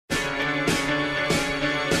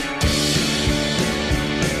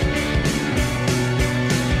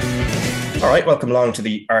All right, welcome along to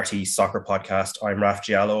the RT Soccer Podcast. I'm Raf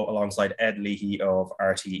Giallo alongside Ed Leahy of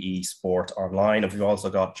RTE Sport Online. And we've also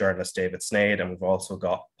got journalist David Sneyd, and we've also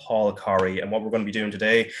got Paul Corry. And what we're going to be doing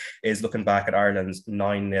today is looking back at Ireland's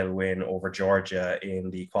 9-0 win over Georgia in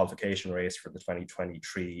the qualification race for the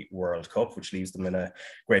 2023 World Cup, which leaves them in a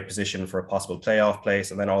great position for a possible playoff place.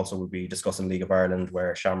 And then also we'll be discussing League of Ireland,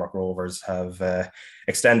 where Shamrock Rovers have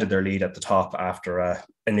extended their lead at the top after a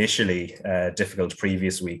initially difficult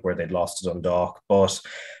previous week where they'd lost to Dundalk. But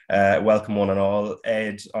welcome one and all.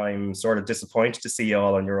 Ed, I'm sort of disappointed to see you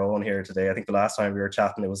all on your own here today. I think the last time we were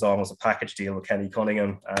chatting, it was almost a package deal with Kenny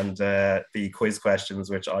Cunningham and the quiz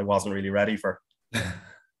questions, which I wasn't really ready for.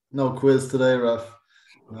 No quiz today, Raf.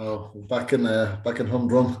 No, back in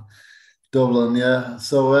humdrum, Dublin, yeah.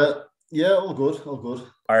 So, yeah, all good.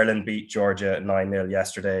 Ireland beat Georgia 9-0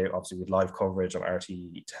 yesterday, obviously with live coverage on RT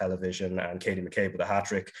television, and Katie McCabe with a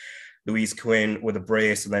hat-trick, Louise Quinn with a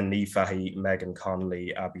brace, and then Niamh Fahey, Megan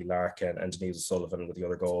Connolly, Abby Larkin, and Denise O'Sullivan with the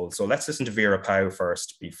other goals. So let's listen to Vera Pauw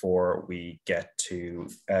first before we get to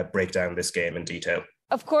break down this game in detail.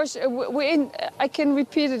 Of course, I can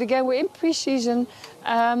repeat it again, we're in pre-season.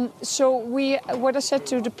 So what I said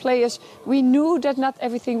to the players, we knew that not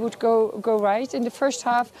everything would go right. In the first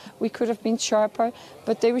half, we could have been sharper,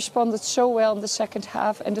 but they responded so well in the second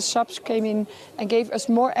half, and the subs came in and gave us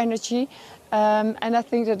more energy. And I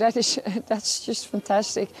think that's just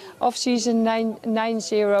fantastic. Off-season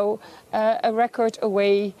 9-0, a record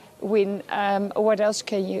away win. What else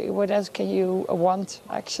can you want,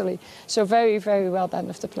 actually? So very, very well done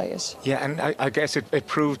of the players. Yeah, and I guess it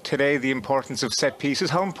proved today the importance of set pieces.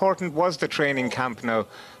 How important was the training camp now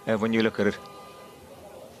when you look at it?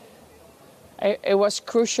 It was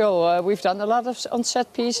crucial. We've done a lot on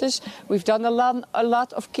set pieces. We've done a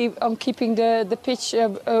lot of keeping the pitch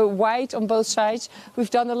wide on both sides.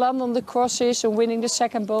 We've done a lot on the crosses and winning the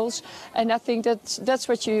second balls. And I think that's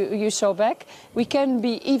what you saw back. We can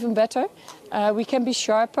be even better. We can be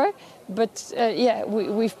sharper. But yeah,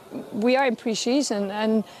 we are in pre-season,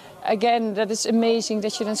 and again, that is amazing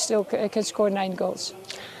that you then still can score 9 goals.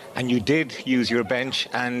 And you did use your bench,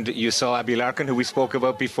 and you saw Abby Larkin, who we spoke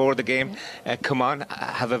about before the game, come on,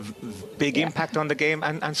 have a big impact on the game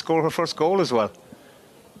and score her first goal as well.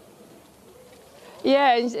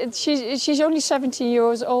 Yeah, she's only 17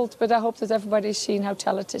 years old, but I hope that everybody's seen how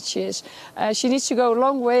talented she is. She needs to go a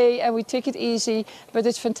long way, and we take it easy, but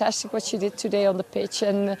it's fantastic what she did today on the pitch,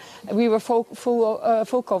 and we were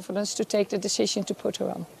full confidence to take the decision to put her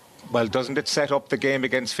on. Well, doesn't it set up the game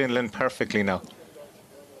against Finland perfectly now?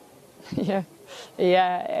 Yeah,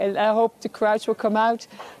 and I hope the crowds will come out.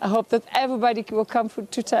 I hope that everybody will come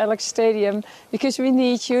to Tallaght Stadium, because we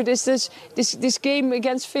need you. This game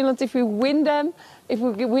against Finland, if we win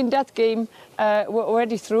that game, we're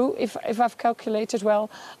already through, if I've calculated well.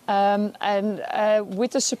 And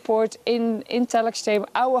with the support in Tallaght Stadium,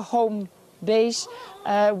 our home base,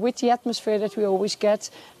 with the atmosphere that we always get,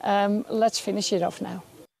 let's finish it off now.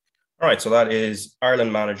 All right, so that is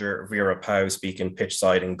Ireland manager Vera Pauw speaking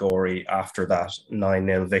pitchside in Gorey after that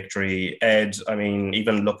 9-0 victory. Ed, I mean,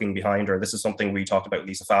 even looking behind her, this is something we talked about with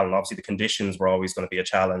Lisa Fallon. Obviously, the conditions were always going to be a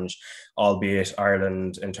challenge, albeit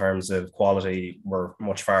Ireland, in terms of quality, were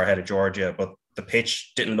much far ahead of Georgia. But the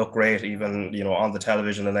pitch didn't look great, even, on the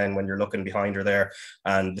television, and then when you're looking behind her there,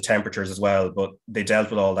 and the temperatures as well. But they dealt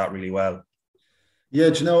with all that really well. Yeah,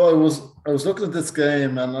 I was looking at this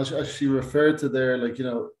game, and as she referred to there,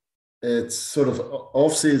 it's sort of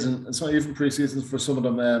off-season. It's not even pre-season for some of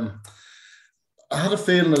them. I had a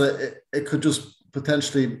feeling that it could just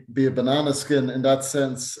potentially be a banana skin in that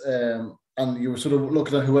sense. And you were sort of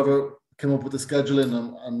looking at whoever came up with the scheduling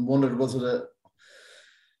and wondered, was it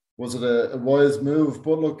a wise move?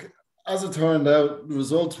 But look, as it turned out, the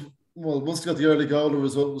result, well, once you got the early goal, the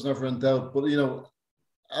result was never in doubt. But,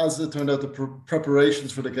 as it turned out, the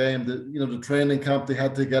preparations for the game, the training camp they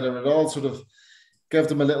had together, it all sort of gave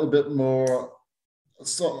them a little bit more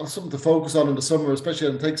something to focus on in the summer, especially,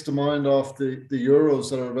 and takes the mind off the Euros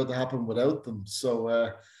that are about to happen without them. So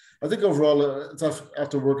I think overall it's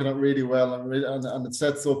after working out really well, and it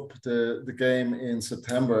sets up the game in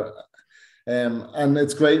September. And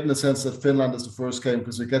it's great in the sense that Finland is the first game,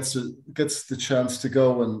 because it gets the chance to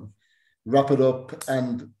go and wrap it up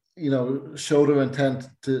and show their intent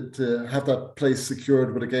to have that place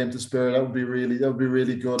secured with a game to spare. That would be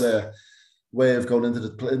really good. Way of going into the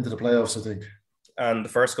playoffs, I think. And the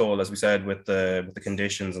first goal, as we said, with the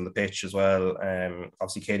conditions and the pitch as well,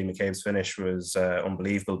 obviously Katie McCabe's finish was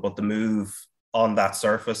unbelievable, but the move on that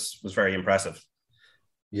surface was very impressive.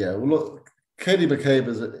 Yeah, well, look, Katie McCabe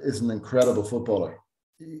is an incredible footballer.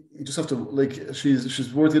 you just have to, like,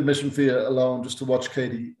 she's worth the admission fee alone just to watch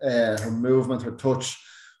Katie, her movement, her touch,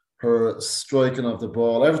 her striking of the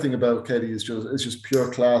ball. Everything about Katie is just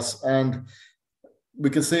pure class, and we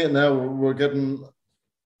can see it now. We're getting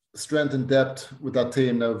strength and depth with that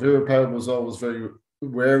team now. Vera Pauw was always very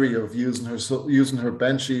wary of using her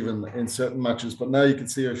bench even in certain matches, but now you can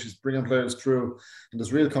see her. She's bringing players through, and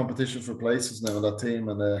there's real competition for places now in that team,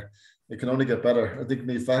 and it can only get better. I think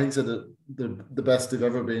Niamh Fahey said that they're the best they've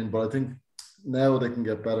ever been, but I think now they can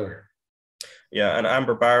get better. Yeah, and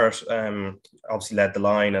Amber Barrett obviously led the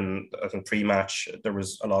line, and I think pre-match there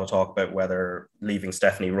was a lot of talk about whether leaving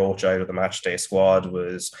Stephanie Roach out of the matchday squad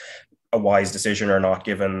was a wise decision or not,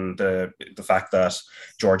 given the fact that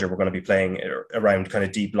Georgia were going to be playing around kind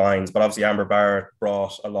of deep lines. But obviously Amber Barrett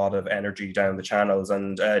brought a lot of energy down the channels.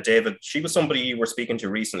 And David, she was somebody you were speaking to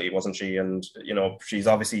recently, wasn't she? And, you know, she's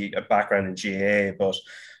obviously a background in GAA, but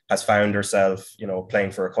has found herself, you know,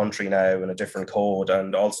 playing for a country now in a different code,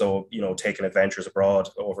 and also, you know, taking adventures abroad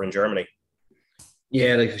over in Germany.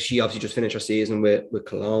 Yeah, like she obviously just finished her season with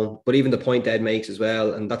Cologne. But even the point Ed makes as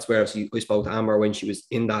well, and that's where I spoke to Amber when she was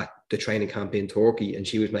in the training camp in Turkey, and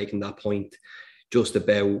she was making that point just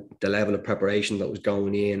about the level of preparation that was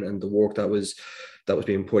going in and the work that was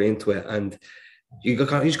being put into it. And you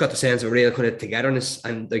just got the sense of real kind of togetherness,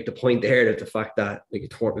 and like the point there that the fact that like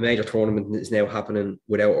a major tournament is now happening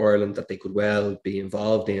without Ireland that they could well be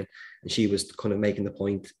involved in. And she was kind of making the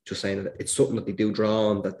point, just saying that it's something that they do draw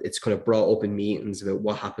on, that it's kind of brought up in meetings about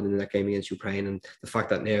what happened in that game against Ukraine, and the fact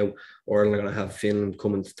that now Ireland are going to have Finland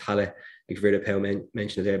coming to Tallaght, like Vera Pauw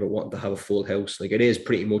mentioned it there, but wanting to have a full house. Like, it is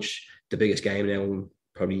pretty much the biggest game now in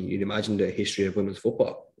probably, you'd imagine, the history of women's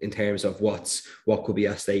football, in terms of what could be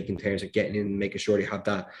at stake in terms of getting in and making sure they have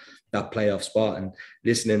that playoff spot. And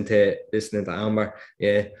listening to Amber,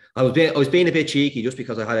 yeah, I was being a bit cheeky just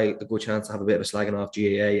because I had a good chance to have a bit of a slagging off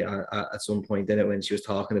GAA at some point in it, when she was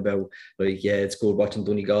talking about, like, yeah, it's good watching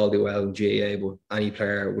Donegal do well in GAA, but any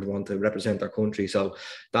player would want to represent their country. So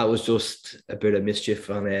that was just a bit of mischief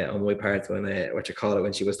on my part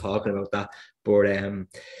when she was talking about that. But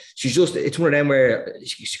it's one of them where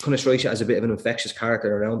she kind of strikes you as a bit of an infectious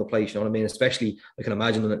character around the place, you know what I mean? Especially, I can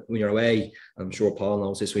imagine when you're away, I'm sure Paul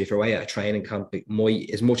knows this, if you're away at a training camp,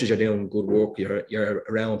 as much as you're doing good work, you're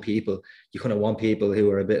around people, you kind of want people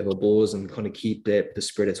who are a bit of a buzz and kind of keep the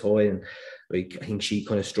spirits high. And like, I think she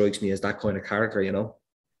kind of strikes me as that kind of character, you know?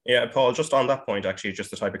 Yeah, Paul, just on that point, actually,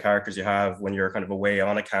 just the type of characters you have when you're kind of away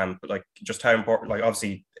on a camp, like just how important, like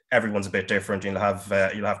obviously everyone's a bit different. You'll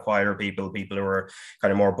have quieter people who are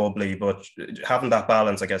kind of more bubbly, but having that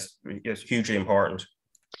balance, I guess, is hugely important.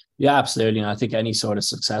 Yeah, absolutely. And I think any sort of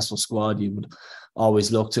successful squad, you would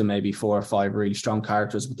always look to maybe 4 or 5 really strong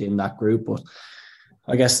characters within that group. But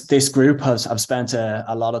I guess this group have spent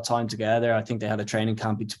a lot of time together. I think they had a training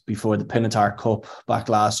camp before the Pinatar Cup back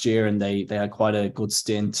last year, and they had quite a good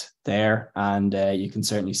stint there. And you can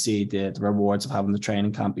certainly see the rewards of having the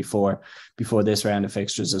training camp before this round of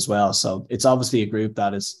fixtures as well. So it's obviously a group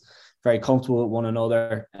that is very comfortable with one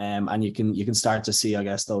another, and you can start to see, I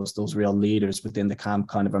guess, those real leaders within the camp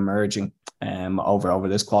kind of emerging over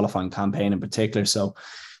this qualifying campaign in particular. So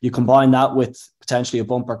you combine that with potentially a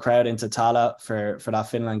bumper crowd into Tallaght for that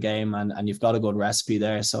Finland game, and you've got a good recipe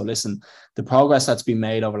there. So listen, the progress that's been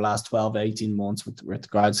made over the last 12, 18 months with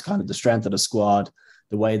regards to kind of the strength of the squad,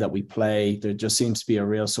 the way that we play, there just seems to be a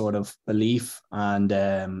real sort of belief and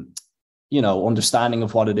understanding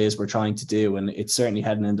of what it is we're trying to do. And it's certainly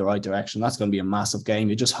heading in the right direction. That's going to be a massive game.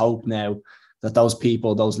 You just hope now that those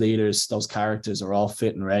people, those leaders, those characters are all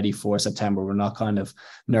fit and ready for September. We're not kind of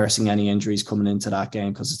nursing any injuries coming into that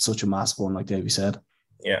game, because it's such a massive one, like Davey said.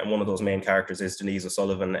 Yeah, and one of those main characters is Denise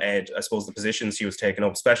O'Sullivan. Ed, I suppose the positions she was taking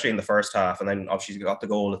up, especially in the first half, and then obviously she got the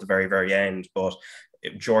goal at the very, very end, but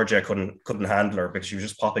Georgia couldn't handle her because she was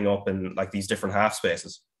just popping up in like these different half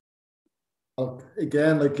spaces.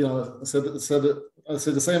 Again, like, you know, I said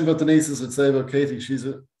the same about Denise as I'd say about Katie. She's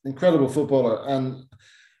an incredible footballer and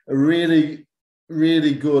a really,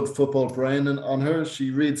 really good football brain on her.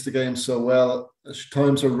 She reads the game so well. She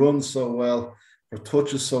times her runs so well. Her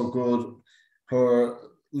touch is so good. Her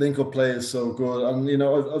link-up play is so good. And, you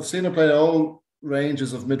know, I've seen her play all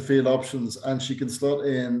ranges of midfield options, and she can slot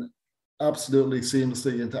in absolutely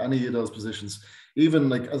seamlessly into any of those positions. Even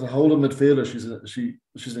like as a holding midfielder,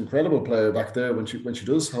 she's an incredible player back there when she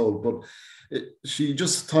does hold. But she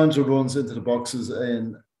just times her runs into the boxes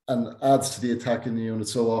and adds to the attacking unit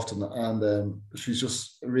so often. And she's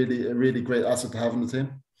just a really great asset to have in the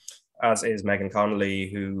team. as is Megan Connolly,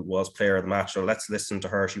 who was player of the match. So let's listen to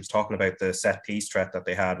her. She was talking about the set piece threat that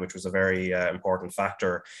they had, which was a very important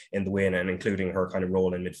factor in the win, and including her kind of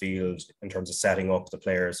role in midfield in terms of setting up the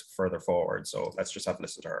players further forward. So let's just have a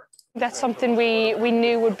listen to her. That's something we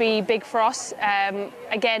knew would be big for us.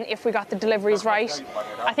 Again, if we got the deliveries right.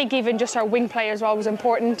 I think even just our wing play as well was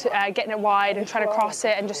important, getting it wide and trying to cross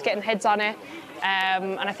it and just getting heads on it.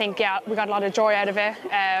 And I think, yeah, we got a lot of joy out of it.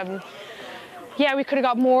 Yeah, we could have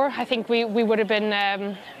got more. I think we would have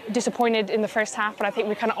been disappointed in the first half, but I think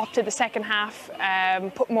we kind of upped it the second half,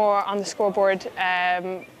 put more on the scoreboard.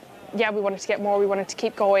 Yeah, we wanted to get more, we wanted to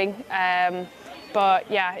keep going.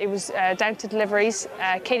 But yeah, it was down to deliveries.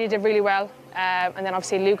 Katie did really well, and then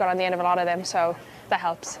obviously Lou got on the end of a lot of them, so that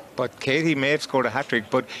helps. But Katie may have scored a hat-trick,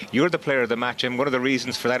 but you're the player of the match, and one of the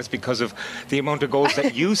reasons for that is because of the amount of goals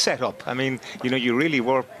that you set up. I mean, you know, you really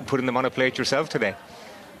were putting them on a plate yourself today.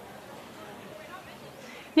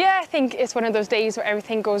 Yeah, I think it's one of those days where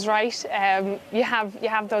everything goes right. You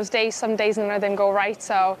have those days. Some days none of them go right.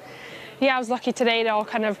 So, yeah, I was lucky today. Though,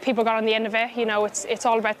 kind of people got on the end of it. You know, it's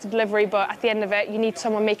all about the delivery, but at the end of it, you need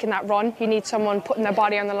someone making that run. You need someone putting their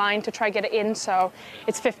body on the line to try get it in. So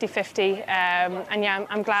it's 50-50. And yeah,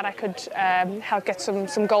 I'm glad I could help get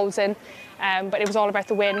some goals in. But it was all about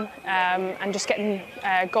the win and just getting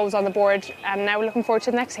goals on the board. And now we're looking forward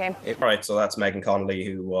to the next game. Right, so that's Megan Connolly,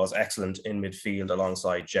 who was excellent in midfield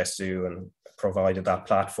alongside Jessu and provided that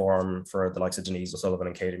platform for the likes of Denise O'Sullivan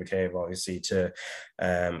and Katie McCabe, obviously, to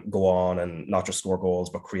go on and not just score goals,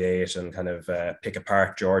 but create and kind of pick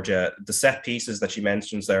apart Georgia. The set pieces that she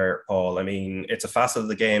mentions there, Paul, I mean, it's a facet of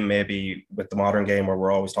the game, maybe with the modern game where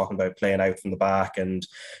we're always talking about playing out from the back and,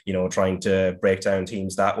 you know, trying to break down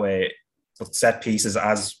teams that way. But set pieces,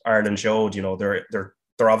 as Ireland showed, you know, they're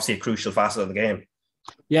obviously a crucial facet of the game.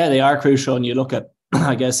 Yeah, they are crucial. And you look at,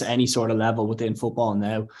 I guess, any sort of level within football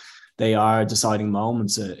now, they are deciding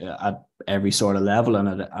moments at every sort of level.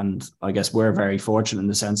 And I guess we're very fortunate in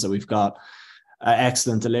the sense that we've got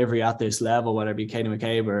excellent delivery at this level, whether it be Katie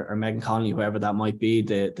McCabe or Megan Connolly, whoever that might be.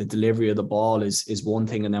 The delivery of the ball is one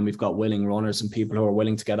thing. And then we've got willing runners and people who are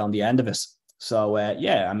willing to get on the end of it. So,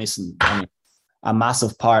 yeah, a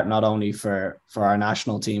massive part, not only for our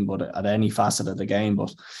national team, but at any facet of the game.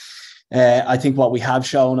 But I think what we have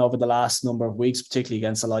shown over the last number of weeks, particularly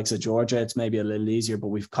against the likes of Georgia, it's maybe a little easier, but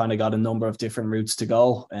we've kind of got a number of different routes to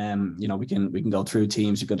go. You know, we can go through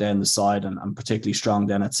teams, you go down the side, and particularly strong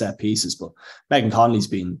then at set pieces. But Megan Connolly's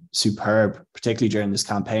been superb, particularly during this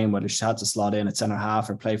campaign, whether she's had to slot in at centre half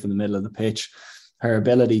or play from the middle of the pitch. Her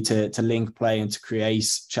ability to link play and to create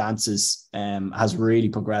chances has really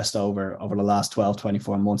progressed over the last 12,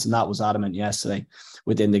 24 months. And that was adamant yesterday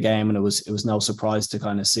within the game. And it was no surprise to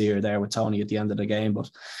kind of see her there with Tony at the end of the game.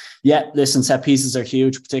 But yeah, listen, set pieces are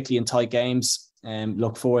huge, particularly in tight games.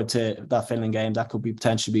 Look forward to that Finland game. That could be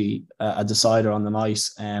potentially be a decider on the night.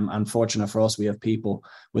 And fortunate for us, we have people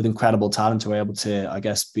with incredible talent who are able to, I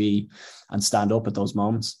guess, be and stand up at those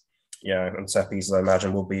moments. Yeah, and set pieces, I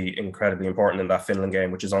imagine, will be incredibly important in that Finland game,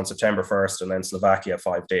 which is on September 1st, and then Slovakia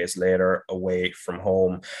 5 days later away from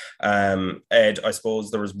home. Ed, I suppose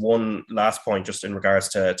there was one last point just in regards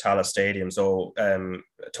to Tallaght Stadium. So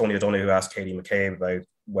Tony O'Donoghue asked Katie McCabe about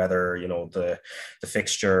whether, you know, the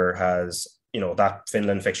fixture has, you know, that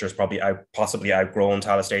Finland fixture is probably possibly outgrown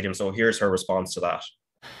Tallaght Stadium. So here's her response to that.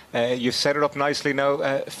 You've set it up nicely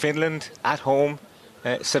now. Finland at home,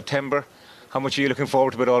 September. How much are you looking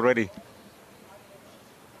forward to it already?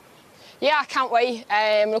 Yeah, I can't wait.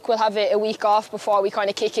 Look, we'll have a week off before we kind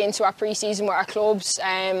of kick into our pre-season with our clubs,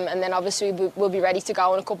 and then obviously we'll be ready to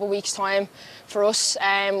go in a couple of weeks' time. For us,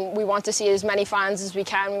 we want to see as many fans as we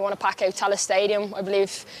can. We want to pack out Tallaght Stadium. I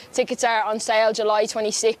believe tickets are on sale July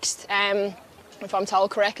 26th, if I'm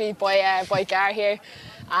told correctly by Gar here.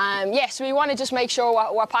 So we want to just make sure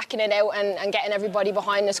we're packing it out and getting everybody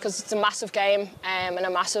behind us, because it's a massive game and a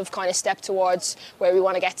massive kind of step towards where we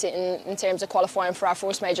want to get to in terms of qualifying for our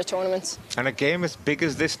first major tournament. And a game as big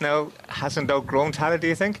as this now hasn't outgrown Tallaght, do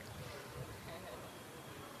you think?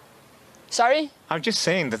 Sorry? I'm just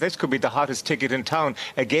saying that this could be the hottest ticket in town.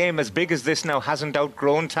 A game as big as this now hasn't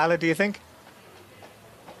outgrown Tallaght, do you think?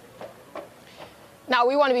 No,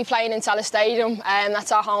 we want to be playing in Tallaght Stadium, and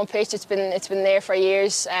that's our home pitch. It's been there for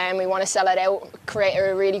years, and we want to sell it out, create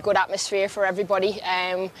a really good atmosphere for everybody.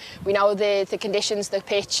 We know the conditions, the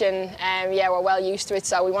pitch, and we're well used to it.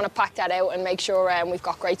 So we want to pack that out and make sure we've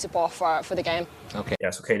got great support for the game. Okay.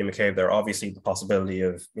 Yeah, so Katie McCabe there, obviously the possibility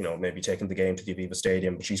of, you know, maybe taking the game to the Aviva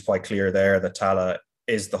Stadium, but she's quite clear there that Tallaght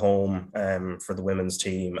is the home for the women's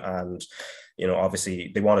team, and you know,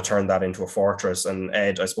 obviously they want to turn that into a fortress. And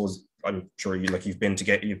Ed, I suppose I'm sure you've been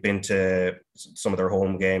to some of their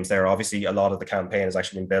home games there. Obviously, a lot of the campaign has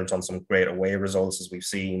actually been built on some great away results, as we've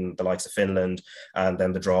seen the likes of Finland and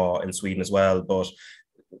then the draw in Sweden as well. But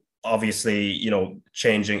obviously,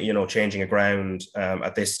 changing a ground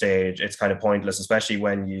at this stage, it's kind of pointless, especially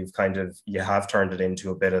when you have turned it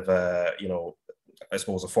into a bit of a, I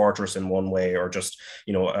suppose, a fortress in one way, or just,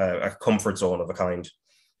 a comfort zone of a kind.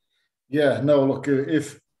 Yeah, no, look,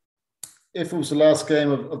 if it was the last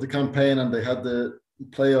game of the campaign and they had the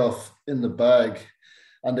playoff in the bag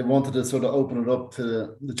and they wanted to sort of open it up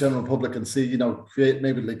to the general public and see, create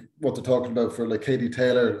maybe like what they're talking about for like Katie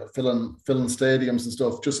Taylor, filling stadiums and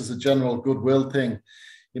stuff, just as a general goodwill thing,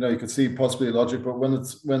 you could see possibly a logic. But when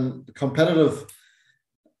the competitive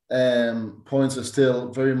points are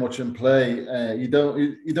still very much in play, you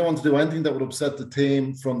don't want to do anything that would upset the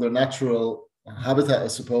team from their natural habitat, I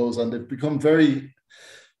suppose, and they've become very,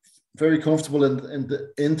 very comfortable in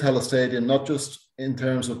Tallaght Stadium, not just in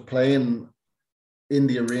terms of playing in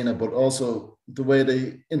the arena, but also the way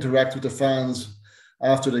they interact with the fans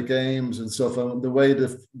after the games and stuff, and the way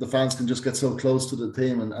the fans can just get so close to the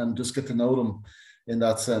team and just get to know them in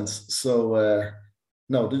that sense. So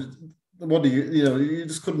no, what do you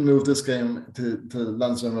just couldn't move this game to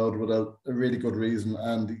Lansdowne Road without a really good reason,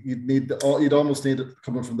 and you'd almost need it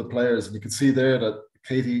coming from the players, and you can see there that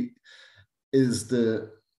Katie is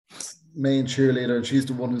the main cheerleader, and she's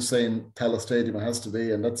the one who's saying Tallaght Stadium it has to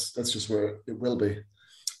be, and that's just where it will be.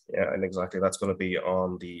 Yeah, and exactly, that's going to be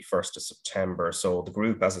on the 1st of September. So the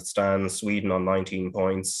group as it stands, Sweden on 19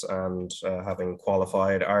 points and having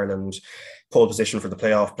qualified, Ireland pole position for the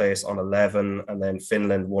playoff place on 11, and then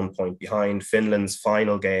Finland 1 point behind. Finland's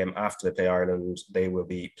final game after they play Ireland, they will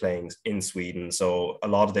be playing in Sweden. So a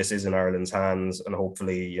lot of this is in Ireland's hands, and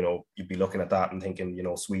hopefully, you'd be looking at that and thinking,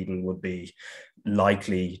 Sweden would be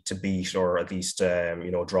likely to beat or at least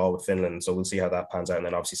draw with Finland. So we'll see how that pans out. And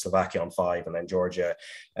then obviously Slovakia on 5, and then Georgia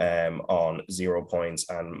on 0 points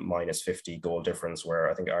and minus 50 goal difference, where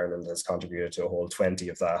I think Ireland has contributed to a whole 20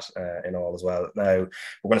 of that in all as well. Now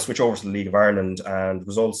we're going to switch over to the League of Ireland and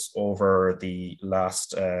results over the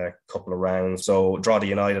last couple of rounds. So Drogheda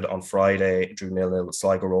United on Friday drew 0-0 with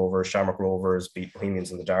Sligo Rovers. Shamrock Rovers beat Bohemians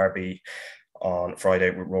in the derby on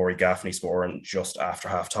Friday with Rory Gaffney scoring just after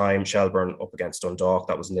half-time. Shelbourne up against Dundalk,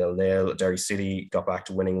 that was 0-0. Derry City got back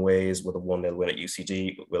to winning ways with a 1-0 win at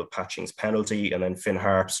UCD with Will Patching's penalty. And then Finn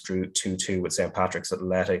Harps drew 2-2 with St. Patrick's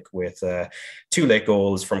Athletic with 2 late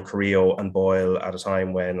goals from Carrillo and Boyle at a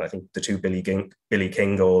time when I think the 2 Billy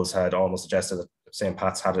King goals had almost suggested that St.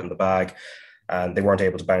 Pat's had it in the bag. And they weren't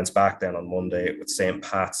able to bounce back then on Monday, with St.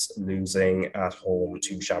 Pat's losing at home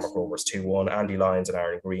to Shamrock Rovers 2-1. Andy Lyons and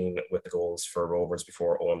Aaron Green with the goals for Rovers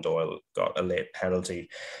before Owen Doyle got a late penalty.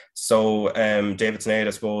 So David Sneyd,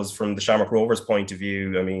 I suppose, from the Shamrock Rovers point of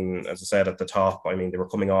view, I mean, as I said at the top, I mean, they were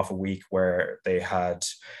coming off a week where they had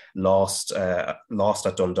lost at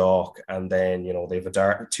Dundalk, and then, they've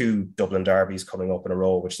 2 Dublin derbies coming up in a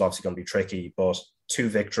row, which is obviously going to be tricky, but 2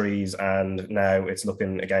 victories, and now it's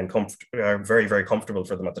looking again very, very comfortable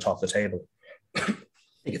for them at the top of the table. I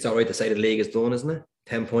think it's all right to say the league is done, isn't it?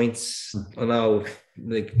 10 points. I know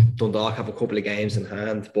Dundalk have a couple of games in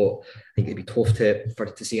hand, but I think it'd be tough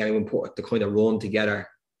to see anyone put the kind of run together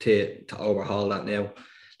to overhaul that now.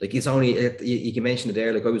 Like, it's only, you can mention it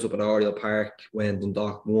there, like I was up at Oriel Park when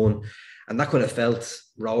Dundalk won, and that kind of felt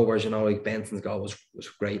Rovers, like Benson's goal was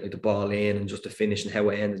great, like the ball in and just the finish and how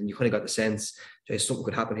it ended, and you kind of got the sense something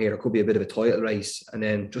could happen here, there could be a bit of a title race, and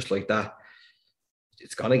then just like that,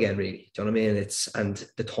 it's gone again, really. Do you know what I mean? And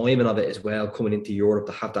the timing of it as well, coming into Europe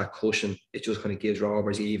to have that cushion, it just kind of gives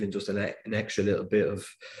Rovers even just an extra little bit of,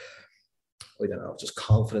 I don't know, just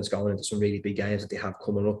confidence going into some really big games that they have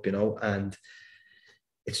coming up, and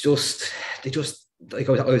it's just, like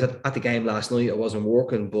I was at the game last night, I wasn't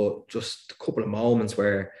working, but just a couple of moments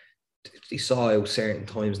where they saw out certain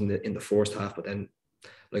times in the first half, but then,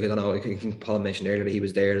 like, I don't know, I think Paul mentioned earlier that he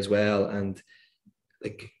was there as well, and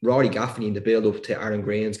like Rory Gaffney in the build-up to Aaron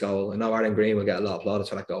Green's goal, I know Aaron Green will get a lot of plaudits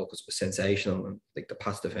for that goal because it was sensational, and like the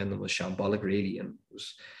pass defending was shambolic, really, and it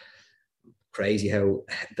was crazy how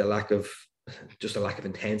the lack of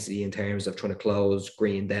intensity in terms of trying to close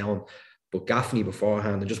Green down. But Gaffney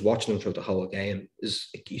beforehand and just watching him throughout the whole game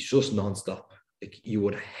he's just non-stop. Like, you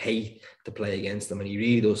would hate to play against him, and he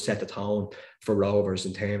really does set the tone for Rovers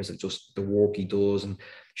in terms of just the work he does and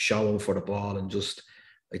showing for the ball, and just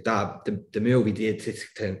like that, the move he did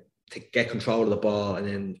to get control of the ball. And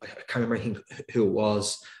then I can't remember who it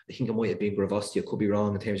was. I think it might have been Gravosti. I could be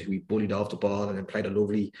wrong in terms of who he bullied off the ball and then played a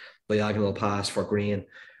lovely diagonal pass for Green.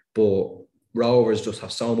 But Rovers just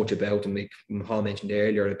have so much about them. Like Hall mentioned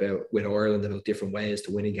earlier about with Ireland, about different ways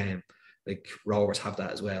to win a game. Like Rovers have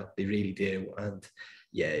that as well. They really do. And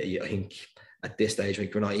yeah, I think at this stage,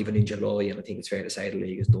 like we're not even in July, and I think it's fair to say the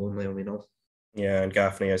league is done now, you know. Yeah, and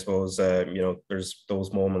Gaffney, I suppose, there's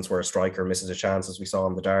those moments where a striker misses a chance, as we saw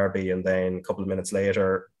in the derby, and then a couple of minutes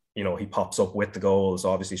later, he pops up with the goals.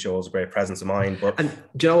 Obviously, shows a great presence of mind. But and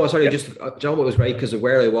do you know what? Sorry, do you know what was great because of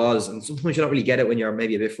where I was, and sometimes you don't really get it when you're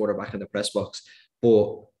maybe a bit further back in the press box.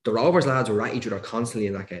 But the Rovers lads were at each other constantly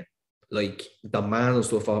in that game. Like the man and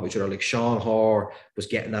stuff off each other. Like Sean Hoare was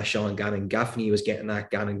getting that Sean Gannon, Gaffney was getting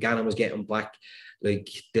that Gannon was getting back. Like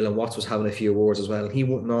Dylan Watts was having a few words as well. He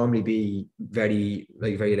wouldn't normally be very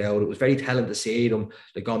loud. It was very telling to see them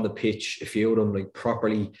like on the pitch, a few of them like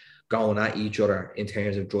properly going at each other in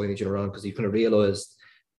terms of driving each other around, because you kind of realised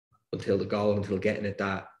until getting it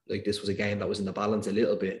that like this was a game that was in the balance a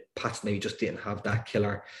little bit. Pats maybe just didn't have that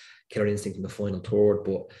killer instinct in the final third,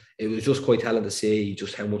 but it was just quite telling to see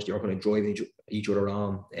just how much they were going to drive each other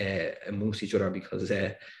on amongst each other, because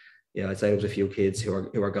I'd say there was a few kids who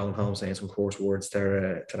are going home saying some coarse words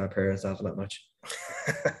to their parents after that match.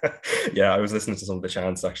 Yeah, I was listening to some of the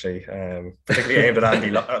chants actually,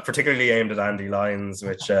 particularly aimed at Andy Lyons,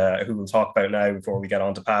 which who we'll talk about now before we get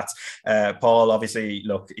on to Pats. Paul, obviously,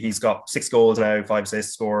 look, he's got 6 goals now, 5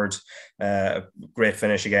 assists scored. Great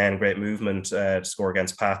finish again, great movement to score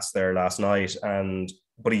against Pats there last night,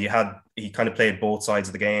 but he kind of played both sides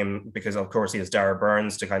of the game, because of course he has Dara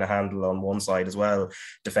Burns to kind of handle on one side as well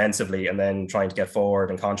defensively, and then trying to get forward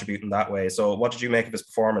and contribute in that way. So what did you make of his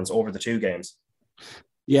performance over the 2 games?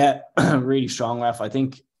 Yeah, really strong, Ref. I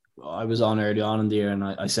think I was on early on in the year and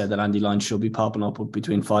I said that Andy Lyons should be popping up with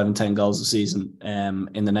between 5 and 10 goals a season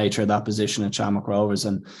in the nature of that position at Shamrock Rovers,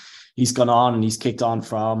 and he's gone on and he's kicked on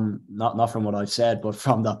from not from what I've said, but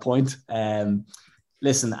from that point.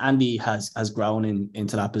 Listen, Andy has grown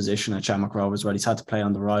into that position at Shamrock Rovers where he's had to play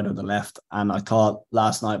on the right or the left. And I thought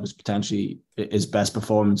last night was potentially his best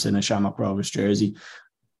performance in a Shamrock Rovers jersey.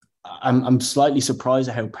 I'm slightly surprised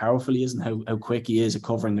at how powerful he is and how quick he is at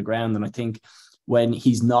covering the ground. And I think when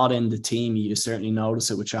he's not in the team, you certainly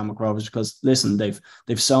notice it with Shamrock Rovers, because listen, they've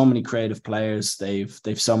so many creative players, they've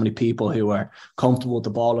so many people who are comfortable with the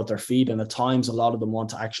ball at their feet, and at times a lot of them want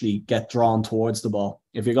to actually get drawn towards the ball.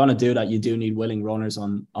 If you're going to do that, you do need willing runners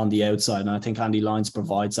on the outside, and I think Andy Lyons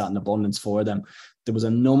provides that in abundance for them. There was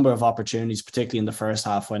a number of opportunities, particularly in the first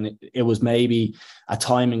half, when it was maybe a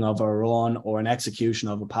timing of a run or an execution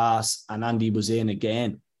of a pass, and Andy was in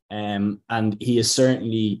again. And he is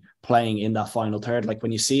certainly playing in that final third. Like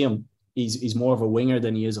when you see him, he's more of a winger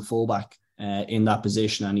than he is a fullback in that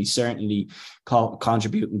position, and he's certainly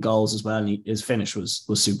contributing goals as well. And his finish was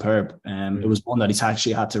superb. It was one that he's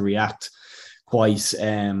actually had to react quite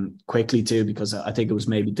quickly to, because I think it was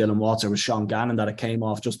maybe Dylan Watts or was Sean Gannon that it came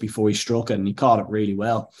off just before he struck it, and he caught it really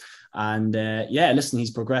well. And listen,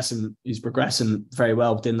 he's progressing very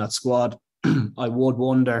well within that squad. I would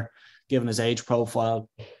wonder, given his age profile,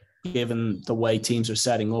 given the way teams are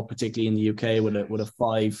setting up, particularly in the UK with a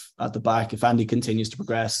 5 at the back, if Andy continues to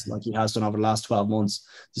progress like he has done over the last 12 months,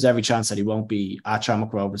 there's every chance that he won't be at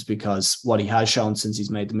Shamrock Rovers, because what he has shown since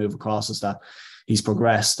he's made the move across is that he's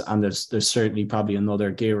progressed, and there's certainly probably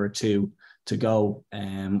another gear or two to go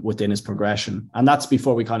within his progression. And that's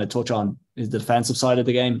before we kind of touch on the defensive side of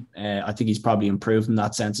the game. I think he's probably improved in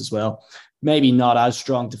that sense as well. Maybe not as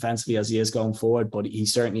strong defensively as he is going forward, but he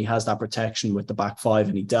certainly has that protection with the back 5,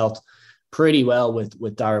 and he dealt pretty well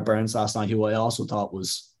with Dara Burns last night, who I also thought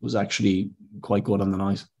was actually quite good on the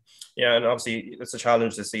night. Yeah, and obviously it's a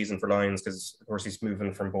challenge this season for Lyons, because of course he's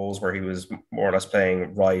moving from Bulls, where he was more or less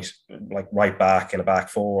playing right back in a back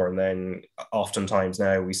 4, and then oftentimes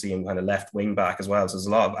now we see him kind of left wing back as well. So there's a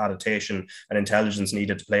lot of adaptation and intelligence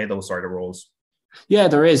needed to play those sort of roles. Yeah,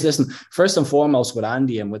 there is. Listen, first and foremost with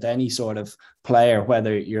Andy and with any sort of player,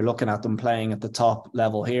 whether you're looking at them playing at the top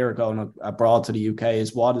level here or going abroad to the UK,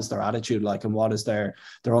 is what is their attitude like, and what is their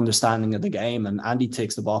understanding of the game. And Andy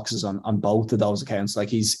ticks the boxes on both of those accounts. Like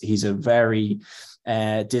he's a very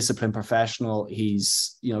disciplined professional.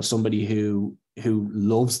 He's somebody who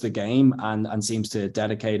loves the game and seems to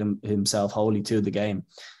dedicate himself wholly to the game.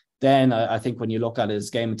 Then I think when you look at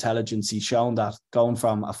his game intelligence, he's shown that going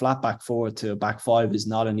from a flat back 4 to a back 5 is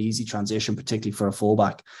not an easy transition, particularly for a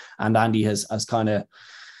fullback. And Andy has kind of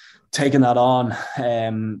taken that on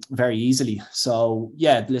very easily. So,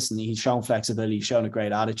 yeah, listen, he's shown flexibility, he's shown a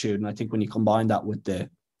great attitude. And I think when you combine that with the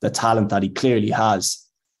talent that he clearly has,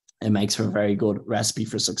 it makes for a very good recipe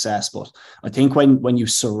for success. But I think when you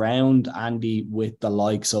surround Andy with the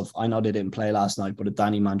likes of, I know they didn't play last night, but a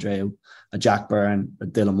Danny Mandreu, a Jack Byrne, a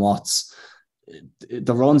Dylan Watts,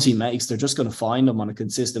 the runs he makes, they're just going to find him on a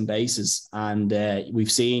consistent basis. And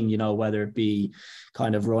we've seen, you know, whether it be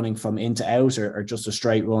kind of running from in to out or just a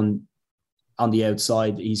straight run on the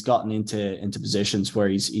outside, he's gotten into positions where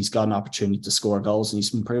he's got an opportunity to score goals, and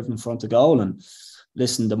he's improved in front of goal. And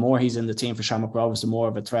listen, the more he's in the team for Shamrock Rovers, the more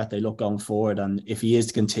of a threat they look going forward. And if he is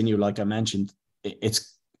to continue, like I mentioned,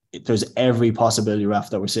 there's every possibility, Raf,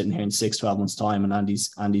 that we're sitting here in 6-12 months' time and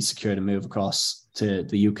Andy's secured a move across to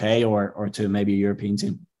the UK or to maybe a European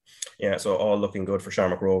team. Yeah, so all looking good for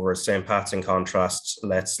Shamrock Rovers. St. Pat's in contrast,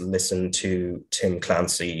 let's listen to Tim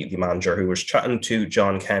Clancy, the manager, who was chatting to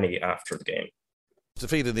John Kenny after the game.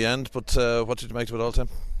 Defeat in the end, but what did you make of it all, Tim?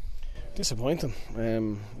 Disappointing.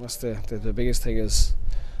 That's the biggest thing, is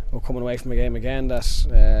we're coming away from a game again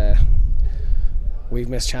that we've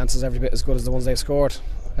missed chances every bit as good as the ones they've scored,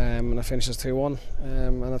 and it finishes 2-1,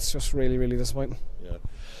 and it's just really, really disappointing. Yeah.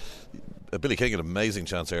 Billy King had an amazing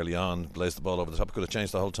chance early on, blazed the ball over the top. Could have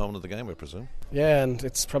changed the whole tone of the game, I presume. Yeah, and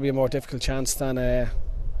it's probably a more difficult chance than the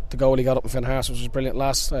goal he got up in Finn Harps, which was brilliant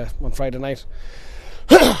on Friday night.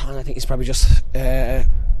 And I think he's probably just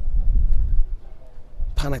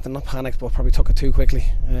panicked, and not panicked, but probably took it too quickly,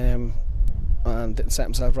 and didn't set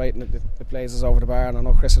himself right, and it blazes over the bar. And I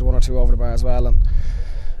know Chris had 1 or 2 over the bar as well,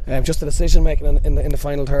 and just the decision making in the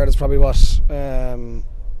final third is probably what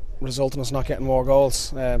resulted in us not getting more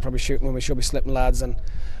goals. Probably shooting when we should be slipping lads, and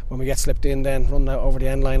when we get slipped in, then running out over the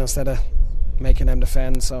end line instead of making them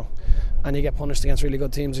defend. So, and you get punished against really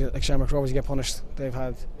good teams like Shamrock Rovers. You get punished. They've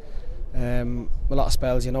had a lot of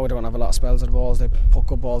spells. You know, we don't have a lot of spells at the balls. They put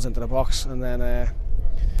good balls into the box, and then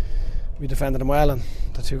we defended them well, and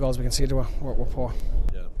the 2 goals we conceded were poor.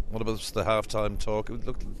 Yeah. What about the half-time talk? It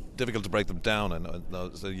looked difficult to break them down,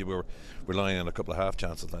 and so you were relying on a couple of half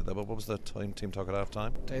chances like that. But what was the team talk at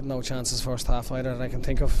half-time? They had no chances first half either that I can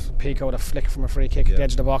think of. Pico with a flick from a free kick at the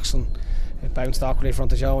edge of the box, and it bounced awkwardly in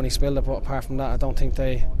front of Joe and he spilled it. But apart from that, I don't think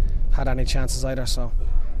they had any chances either. So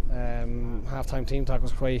half-time team talk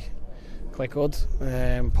was quite good,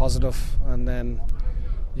 positive, and then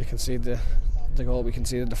you can see the goal we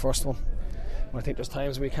conceded, the first one. I think there's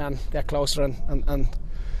times we can get closer and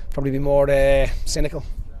probably be more cynical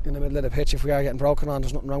in the middle of the pitch if we are getting broken on.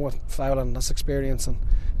 There's nothing wrong with fouling, that's experience, and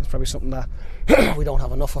it's probably something that we don't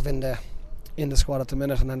have enough of in the squad at the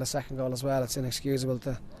minute. And then the second goal as well, it's inexcusable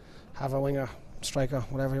to have a winger, striker,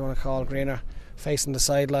 whatever you want to call, Greener, facing the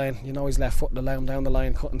sideline. You know he's left foot to allow him down the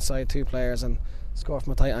line, cut inside 2 players and score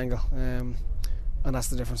from a tight angle, and that's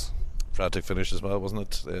the difference. Frantic finish as well, wasn't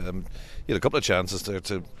it? You had a couple of chances there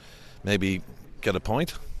to maybe get a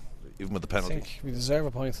point, even with the penalty. I think we deserve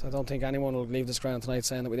a point. I don't think anyone will leave this ground tonight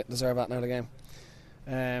saying that we didn't deserve that out of the game.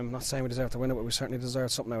 Not saying we deserve to win it, but we certainly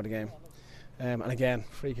deserved something out of the game. And again,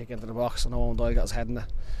 free kick into the box, and Owen Doyle got his head in it.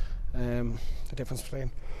 The difference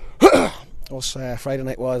between us Friday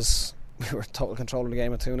night was we were total control of the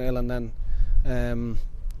game at 2-0, and then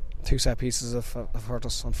 2 set pieces have hurt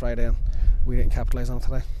us on Friday, and we didn't capitalise on it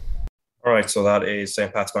today. All right, so that is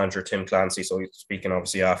St. Pat's manager Tim Clancy. So he's speaking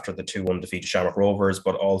obviously after the 2-1 defeat to Shamrock Rovers,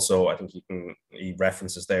 but also I think he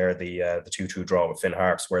references there the 2-2 draw with Finn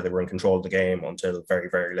Harps, where they were in control of the game until very,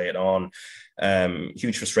 very late on.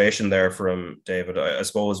 Huge frustration there for him, David. I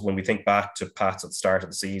suppose when we think back to Pats at the start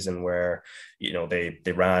of the season, where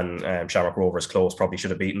they ran Shamrock Rovers close, probably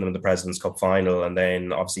should have beaten them in the President's Cup final, and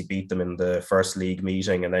then obviously beat them in the first league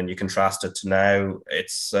meeting, and then you contrast it to now.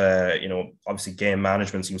 It's obviously game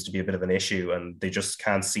management seems to be a bit of an issue, and they just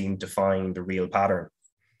can't seem to find a real pattern.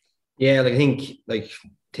 Yeah, I think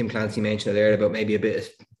Tim Clancy mentioned it there about maybe a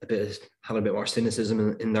bit of having a bit more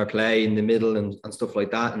cynicism in their play in the middle and stuff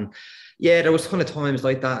like that. And yeah, there was kind of times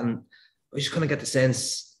like that, and I just kind of get the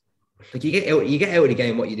sense you get out of the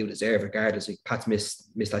game what you do deserve, regardless. Like Pat's missed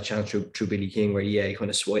that chance through Billy King, where he kind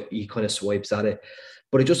of swipes at it.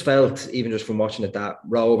 But it just felt, even just from watching it, that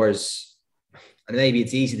Rovers, and maybe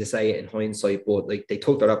it's easy to say it in hindsight, but they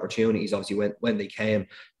took their opportunities obviously when they came,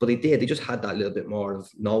 but they just had that little bit more of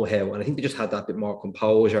know-how, and I think they just had that bit more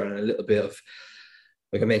composure and a little bit of,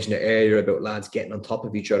 like I mentioned earlier about lads getting on top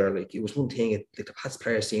of each other. Like, it was one thing, the Pats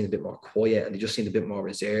players seemed a bit more quiet, and they just seemed a bit more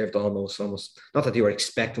reserved, almost not that they were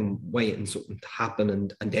waiting something to happen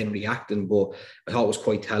and then reacting, but I thought it was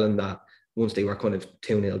quite telling that once they were kind of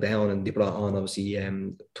 2-0 down and they brought on, obviously,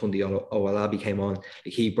 Tunde Owolabi came on,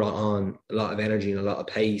 he brought on a lot of energy and a lot of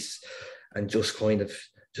pace, and just seemed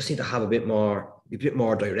to have a bit more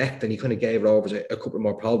direct, and he kind of gave Rovers a couple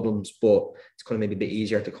more problems, but it's kind of maybe a bit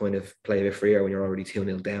easier to kind of play a bit freer when you're already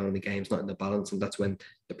 2-0 down and the game's not in the balance, and that's when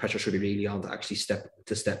the pressure should be really on to actually step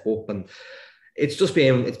up. And it's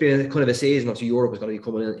been kind of a season. Obviously, Europe is going to be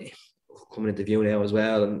coming in coming into view now as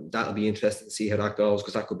well, and that'll be interesting to see how that goes,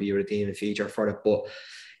 because that could be a redeeming feature for it. But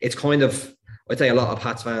it's kind of, I'd say a lot of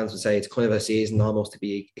Pats fans would say it's kind of a season almost to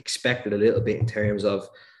be expected a little bit, in terms of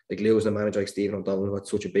like losing a manager like Stephen O'Donnell, who had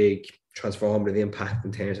such a big transformative impact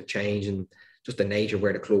in terms of change and just the nature of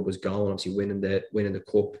where the club was going. Obviously winning the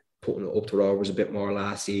cup, putting it up to Rovers a bit more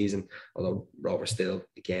last season, although Rovers still,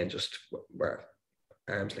 again, just were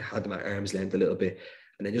had them at arm's length a little bit.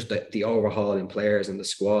 And then just the overhaul in players and the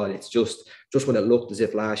squad, it's just when it looked as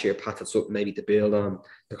if last year Pat had something maybe to build on,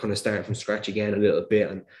 they're kind of starting from scratch again a little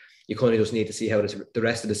bit, and you kind of just need to see how the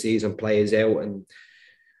rest of the season plays out. And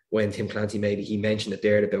when Tim Clancy he mentioned it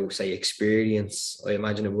there about, say, experience, I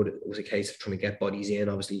imagine it was a case of trying to get bodies in,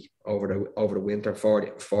 obviously, over the winter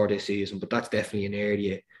for this season. But that's definitely an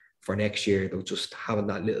area for next year, about just having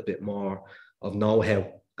that little bit more of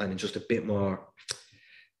know-how, and just a little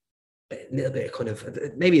bit of kind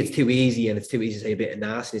of, maybe it's too easy and it's too easy to say a bit of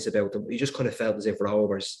nastiness about them. You just kind of felt as if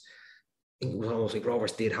Rovers, it was almost like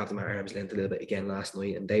Rovers did have them at arm's length a little bit again last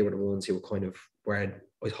night, and they were the ones who were kind of, where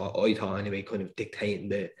I thought anyway, kind of dictating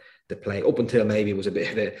the play, up until maybe it was a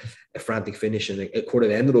bit of a frantic finish, and it could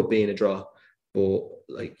have ended up being a draw. But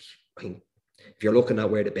like, I think if you're looking at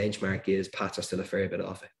where the benchmark is, Pats are still a fair bit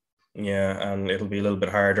off it. Yeah, and it'll be a little bit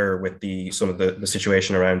harder with some of the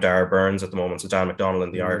situation around Dara Burns at the moment. So Dan McDonnell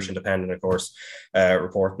in the Irish Independent, of course,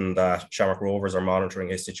 reporting that Shamrock Rovers are monitoring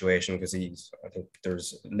his situation, because I think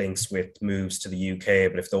there's links with moves to the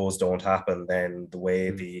UK, but if those don't happen, then the way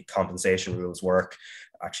the compensation rules work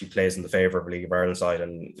actually plays in the favour of a League of Ireland side.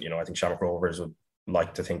 And, I think Shamrock Rovers would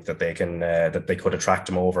like to think that they can that they could attract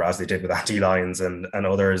him over, as they did with Andy Lyons and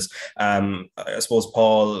others. I suppose,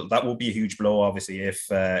 Paul, that would be a huge blow, obviously, if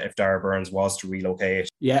Dara Burns was to relocate.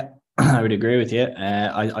 Yeah, I would agree with you.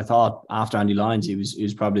 I thought after Andy Lyons, he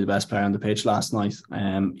was probably the best player on the pitch last night.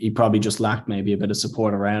 He probably just lacked maybe a bit of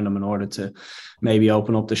support around him in order to maybe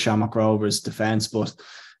open up the Shamrock Rovers defence. But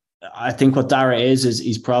I think what Dara is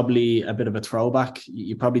he's probably a bit of a throwback.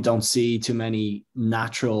 You probably don't see too many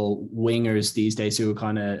natural wingers these days who are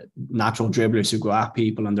kind of natural dribblers who go at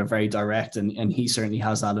people and they're very direct, and he certainly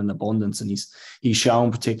has that in abundance. And he's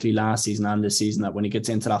shown, particularly last season and this season, that when he gets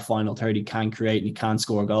into that final third, he can create and he can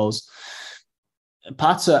score goals.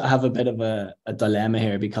 Pats have a bit of a dilemma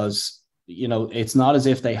here, because it's not as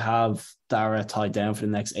if they have Dara tied down for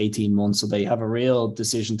the next 18 months, so they have a real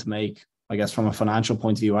decision to make. I guess from a financial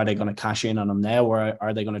point of view, are they going to cash in on him now, or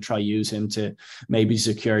are they going to try use him to maybe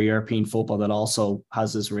secure European football that also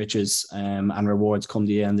has its riches and rewards come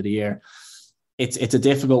the end of the year? It's a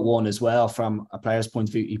difficult one as well from a player's point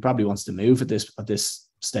of view. He probably wants to move at this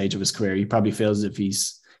stage of his career. He probably feels as if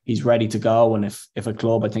he's ready to go, and if a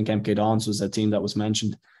club, I think MK Dons was a team that was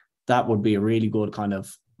mentioned, that would be a really good kind of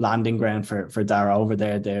landing ground for Dara over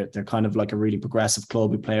there. They're kind of like a really progressive club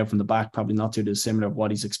who play out from the back, probably not too dissimilar of what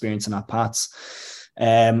he's experiencing at Pats.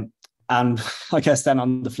 And I guess then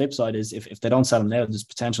on the flip side is if they don't sell him now, there's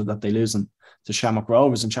potential that they lose him to Shamrock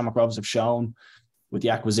Rovers, and Shamrock Rovers have shown with the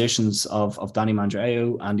acquisitions of Danny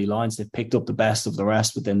Mandreu, Andy Lyons, they've picked up the best of the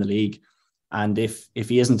rest within the league. And if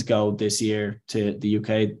he isn't to go this year to the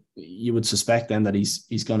UK, you would suspect then that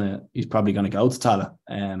he's probably gonna go to Tala,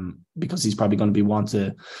 because he's probably going to want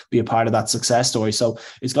to be a part of that success story. So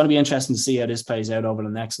it's going to be interesting to see how this plays out over the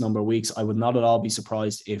next number of weeks. I would not at all be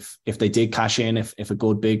surprised if they did cash in, if a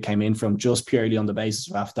good bid came in from, just purely on the basis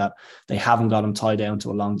of that they haven't got him tied down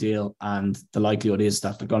to a long deal, and the likelihood is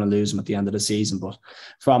that they're going to lose him at the end of the season. But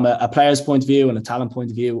from a player's point of view and a talent point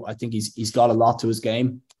of view, I think he's got a lot to his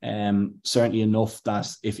game. Certainly enough that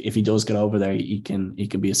if he does get over there, he can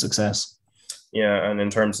be a success. Yeah, and in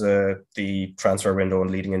terms of the transfer window and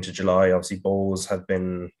leading into July, obviously Bohs had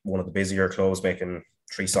been one of the busier clubs, making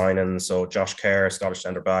 3 signings. So Josh Kerr, Scottish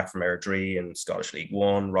centre-back from Airdrie in Scottish League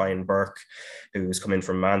One, Ryan Burke, who's come in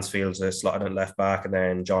from Mansfield to slot in left back, and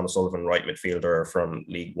then John O'Sullivan, right midfielder from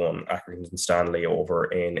League One, Accrington Stanley over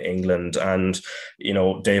in England. And,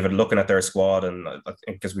 David, looking at their squad, and I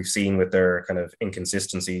think because we've seen with their kind of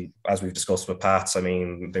inconsistency, as we've discussed with Pats, I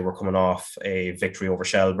mean, they were coming off a victory over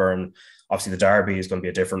Shelbourne. Obviously, the derby is going to be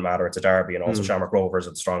a different matter. It's a derby, and also Shamrock Rovers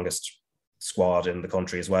are the strongest squad in the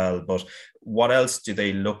country as well. But what else do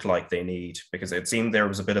they look like they need? Because it seemed there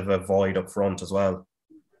was a bit of a void up front as well.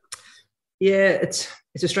 Yeah, it's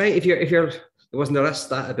a strange. If you're there wasn't a last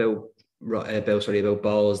stat about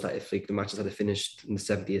Bohs that if like the matches had finished in the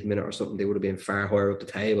 70th minute or something, they would have been far higher up the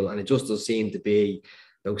table, and it just does seem to be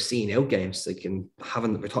about seeing out games, like, and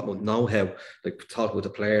we're talking about know-how, like talking with the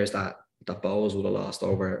players that Bohs would have lost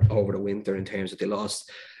over the winter, in terms of they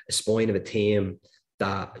lost a spine of a team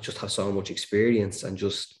that just have so much experience and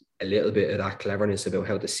just a little bit of that cleverness about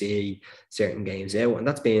how to see certain games out. And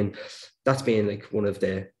that's been like one of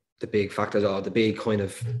the big factors, or the big kind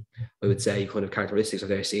of, I would say, kind of characteristics of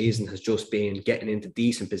their season, has just been getting into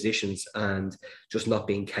decent positions and just not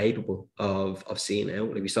being capable of seeing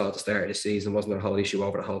out. Like we saw at the start of the season, wasn't there a whole issue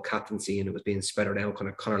over the whole captaincy, and it was being spread around. Kind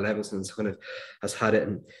of Connor Levinson's kind of has had it,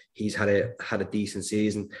 and he's had a decent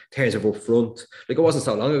season. In terms of up front, like it wasn't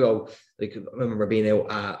so long ago, like I remember being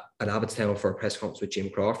out at Abbottstown for a press conference with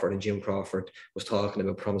Jim Crawford, and Jim Crawford was talking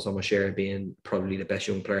about Promise O'Shea being probably the best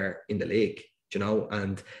young player in the league, you know,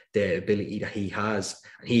 and the ability that he has.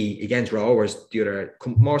 And he, against Rovers, the other,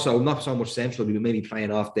 more so, not so much central, but maybe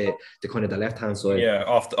playing off the kind of the left-hand side. Yeah,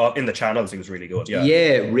 off in the channels, he was really good.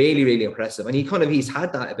 Yeah, really, really impressive. And he's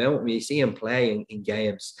had that about him. You see him play in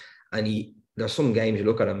games, and there's some games you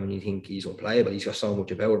look at him and you think he's unplayable. He's got so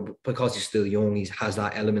much about him, but because he's still young, he has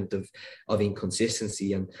that element of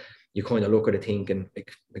inconsistency. And you kind of look at it thinking,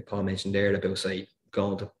 like Paul mentioned there, about, say,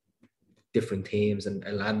 going to different teams and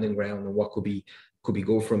a landing ground and what could be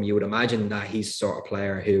good for him. You would imagine that he's the sort of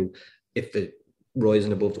player who, if the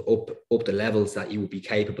rising above up the levels, that he would be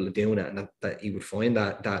capable of doing it, and that he would find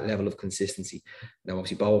that level of consistency. Now,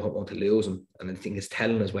 obviously, Bow want to lose him, and I think it's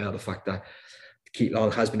telling as well the fact that Keith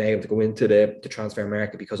Long has been able to go into the transfer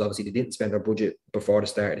market, because obviously they didn't spend their budget before the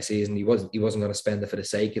start of the season. He wasn't going to spend it for the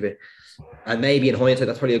sake of it. And maybe in hindsight,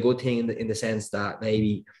 that's probably a good thing in the sense that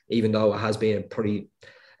maybe, even though it has been a pretty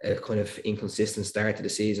kind of inconsistent start to the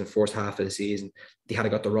season, first half of the season, they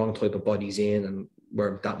had got the wrong type of bodies in, and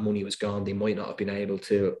where that money was gone, they might not have been able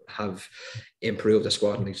to have improved the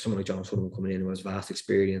squad. And like someone like John Sullivan coming in who has vast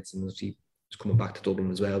experience, and he was coming back to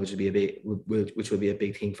Dublin as well, which would be a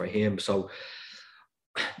big thing for him. So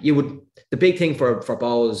the big thing for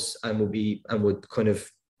Bowes would kind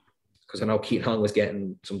of, because I know Keith Long was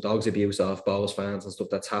getting some dogs abuse off Bowes fans and stuff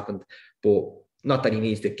that's happened, but not that he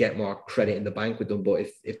needs to get more credit in the bank with them, but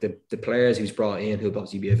if the players he's brought in, who'll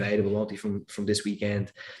obviously be available, won't he, from this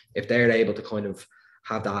weekend, if they're able to kind of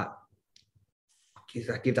have that,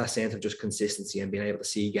 give that sense of just consistency and being able to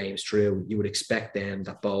see games through, you would expect them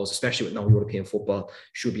that Bowes, especially with no European football,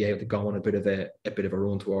 should be able to go on a bit of a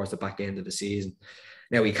run towards the back end of the season.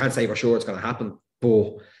 Now, we can't say for sure it's going to happen,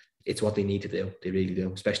 but it's what they need to do. They really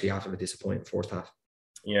do, especially after the disappointing first half.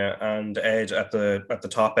 Yeah, and Ed, at the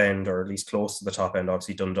top end, or at least close to the top end,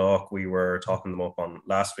 obviously Dundalk, we were talking them up on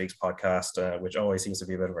last week's podcast, which always seems to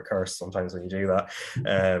be a bit of a curse sometimes when you do that.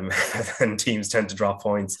 And teams tend to drop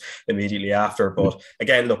points immediately after. But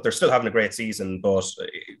again, look, they're still having a great season, but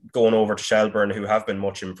going over to Shelbourne, who have been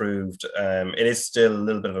much improved, it is still a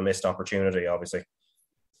little bit of a missed opportunity, obviously.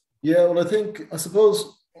 Yeah, well, I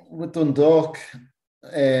suppose with Dundalk,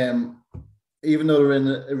 even though they're in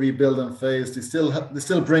a rebuilding phase, they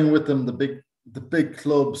still bring with them the big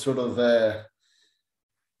club sort of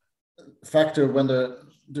factor when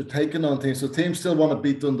they're taking on teams. So teams still want to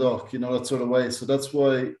beat Dundalk, that sort of way. So that's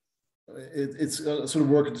why it's sort of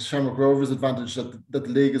working to Shamrock Rovers' advantage that the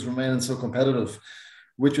league is remaining so competitive,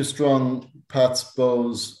 which is strong Pats,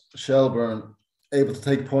 Bows, Shelbourne, able to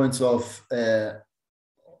take points off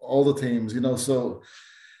all the teams, So,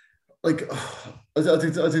 like, I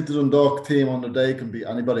think the Dundalk team on their day can beat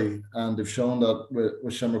anybody, and they've shown that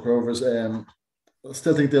with Shamrock Rovers. I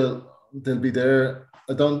still think they'll be there.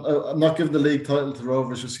 I'm not giving the league title to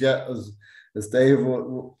Rovers just yet, as Dave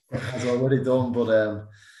has already done. But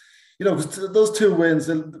because those two wins,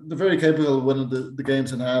 they're very capable of winning the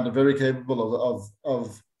games in hand. They're very capable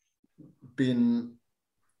of being,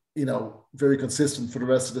 very consistent for the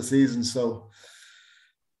rest of the season. So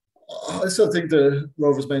I still think the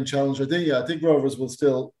Rovers' main challenge. I think Rovers will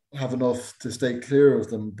still have enough to stay clear of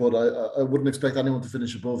them, but I wouldn't expect anyone to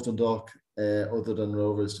finish above Dundalk other than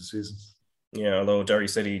Rovers this season. Yeah, although Derry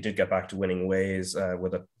City did get back to winning ways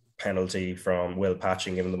with a penalty from Will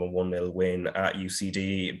Patching, giving them a 1-0 win at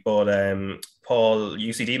UCD. But Paul,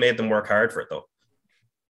 UCD made them work hard for it, though.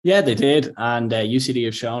 Yeah, they did. And UCD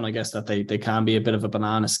have shown, I guess, that they can be a bit of a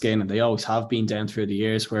banana skin, and they always have been down through the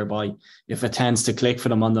years, whereby if it tends to click for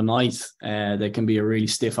them on the night, they can be a really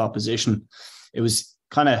stiff opposition. It was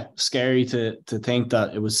kind of scary to think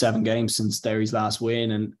that it was 7 games since Derry's last win.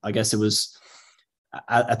 And I guess it was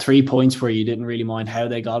at 3 points where you didn't really mind how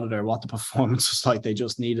they got it or what the performance was like. They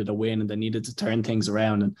just needed a win and they needed to turn things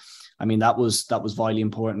around. And I mean, that was vitally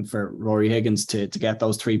important for Rory Higgins to get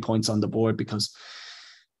those 3 points on the board, because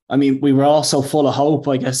I mean, we were all so full of hope,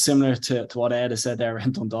 I guess, similar to what Ed has said there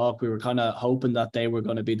around Dundalk. We were kind of hoping that they were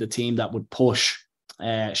going to be the team that would push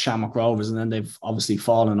Shamrock Rovers, and then they've obviously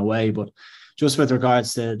fallen away. But just with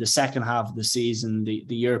regards to the second half of the season, the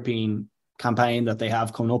European campaign that they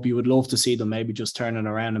have coming up. You would love to see them maybe just turning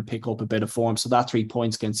around and pick up a bit of form. So that 3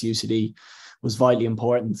 points against UCD was vitally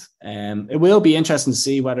important. It will be interesting to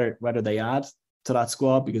see whether they add to that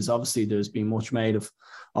squad, because obviously there's been much made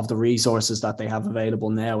of the resources that they have available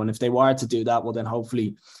now. And if they were to do that, well, then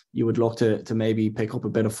hopefully you would look to maybe pick up a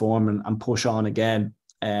bit of form and push on again.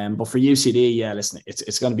 But for UCD, yeah, listen,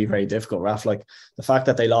 it's going to be very difficult, Raf. Like the fact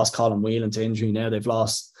that they lost Colin Whelan to injury, now they've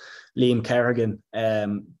lost Liam Kerrigan.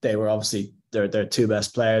 They were obviously their two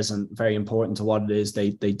best players and very important to what it is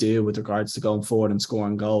they do with regards to going forward and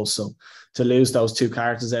scoring goals. So to lose those two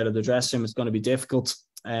characters out of the dressing room, it's going to be difficult.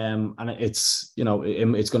 And it's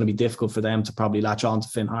going to be difficult for them to probably latch on to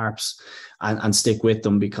Finn Harps and stick with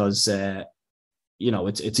them, because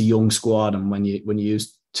it's a young squad, and when you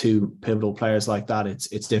use two pivotal players like that,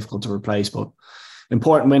 it's difficult to replace. But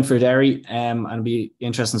important win for Derry, and it'll be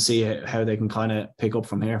interesting to see how they can kind of pick up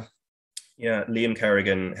from here. Yeah, Liam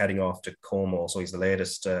Kerrigan heading off to Como, so he's the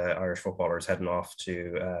latest Irish footballers heading off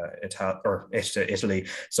to Italy.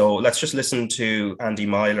 So let's just listen to Andy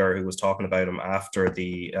Myler, who was talking about him after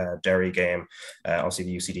the Derry game, obviously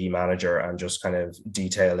the UCD manager, and just kind of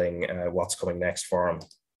detailing what's coming next for him.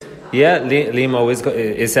 Yeah, Liam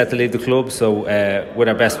is set to leave the club, so with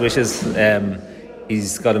our best wishes.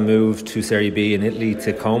 He's got to move to Serie B in Italy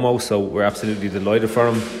to Como, so we're absolutely delighted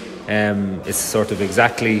for him. It's sort of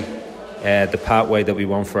exactly the pathway that we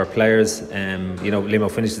want for our players. Limo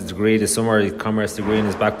finished his degree this summer, his commerce degree in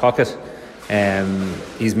his back pocket.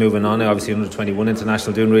 He's moving on now, obviously under 21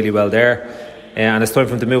 international, doing really well there, and it's time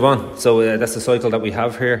for him to move on. So that's the cycle that we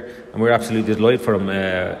have here, and we're absolutely delighted for him.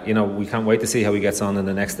 We can't wait to see how he gets on in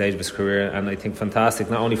the next stage of his career, and I think fantastic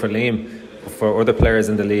not only for Liam but for other players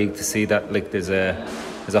in the league to see that there's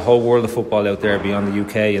a whole world of football out there beyond the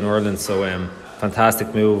UK and Ireland. So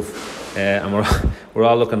fantastic move. And we're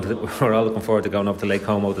all looking forward to going up to Lake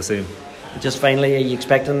Como to see him. Just finally, are you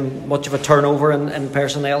expecting much of a turnover in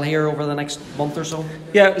personnel here over the next month or so?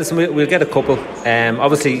 Yeah, listen, we'll get a couple.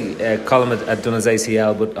 Obviously, Colin had done his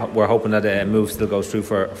ACL, but we're hoping that a move still goes through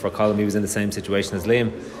for Colin. He was in the same situation as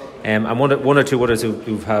Liam. And one or two others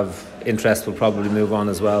who have interest will probably move on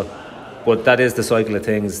as well. But that is the cycle of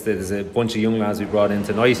things. There's a bunch of young lads we brought in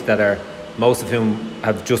tonight that are, most of whom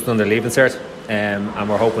have just done their Leaving Cert. And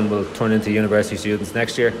we're hoping will turn into university students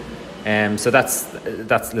next year. So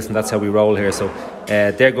that's how we roll here. So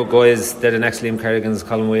they're good guys. They're the next Liam Kerrigans,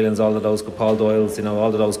 Colin Whelans, all of those, Paul Doyles,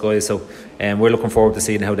 all of those guys. So we're looking forward to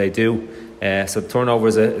seeing how they do. So turnover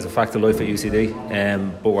is a fact of life at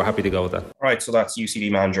UCD, but we're happy to go with that. Right, so that's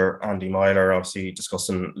UCD manager Andy Myler, obviously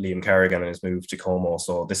discussing Liam Kerrigan and his move to Como.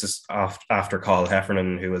 So this is after Carl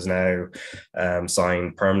Heffernan, who is now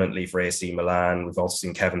signed permanently for AC Milan. We've also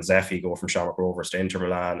seen Kevin Zeffy go from Shamrock Rovers to Inter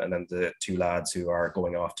Milan, and then the two lads who are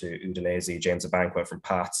going off to Udinese, James Abankwah from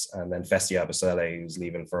Pats, and then Festi Abasele, who's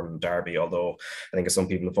leaving from Derby. Although I think as some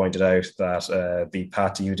people have pointed out that the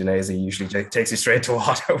Pat to Udinese usually takes you straight to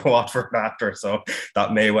Watford after, so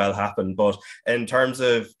that may well happen. But in terms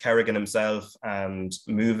of Kerrigan himself and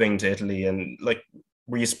moving to Italy, and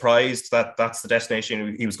were you surprised that that's the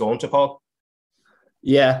destination he was going to, Paul?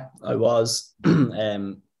 Yeah, I was.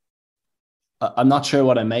 I'm not sure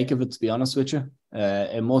what I make of it, to be honest with you.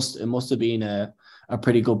 It must have been a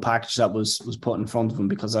pretty good package that was put in front of him,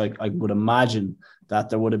 because I would imagine that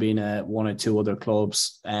there would have been one or two other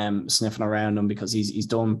clubs sniffing around him, because he's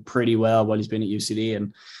done pretty well while he's been at UCD,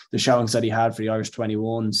 and the showings that he had for the Irish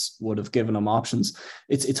 21s would have given him options.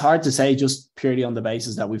 It's hard to say just purely on the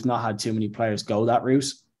basis that we've not had too many players go that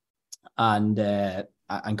route, and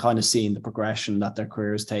kind of seeing the progression that their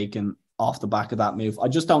career has taken off the back of that move. I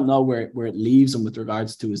just don't know where it leaves him with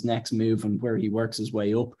regards to his next move and where he works his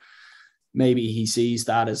way up. Maybe he sees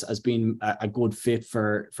that as being a good fit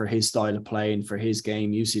for his style of play and for his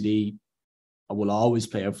game. UCD will always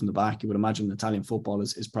play out from the back. You would imagine Italian football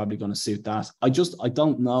is probably going to suit that. I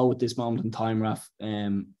don't know at this moment in time, Raf.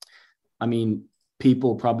 I mean,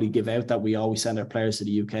 people probably give out that we always send our players to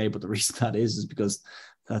the UK, but the reason that is because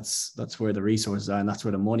that's where the resources are and that's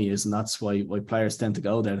where the money is, and that's why players tend to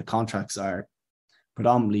go there. The contracts are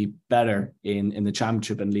predominantly better in the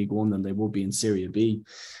Championship and League One than they would be in Serie B.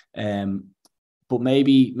 But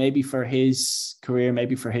maybe for his career,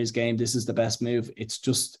 maybe for his game, this is the best move.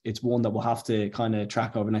 It's one that we'll have to kind of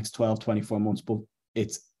track over the next 12, 24 months. But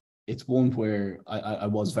it's one where I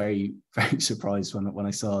was very, very surprised when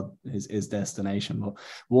I saw his destination. But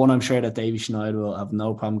one, I'm sure that Davy Schneider will have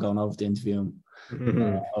no problem going over to interview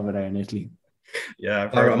him over there in Italy. Yeah,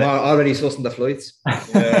 I'm already sussing the flights.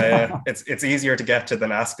 Yeah. It's easier to get to than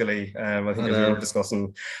Ascoli. I think as we were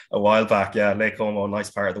discussing a while back. Yeah, Lake Como, nice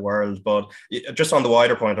part of the world. But just on the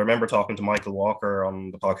wider point, I remember talking to Michael Walker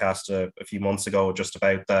on the podcast a few months ago just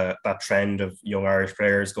about that trend of young Irish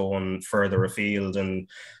players going further afield, and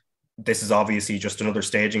this is obviously just another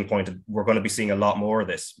staging point. We're going to be seeing a lot more of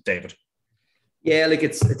this, David. Yeah, like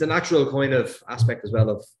it's a natural kind of aspect as well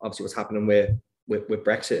of obviously what's happening with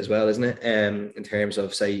Brexit as well, isn't it? In terms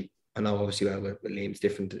of, say, I know obviously with Liam's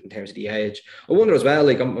different in terms of the age. I wonder as well,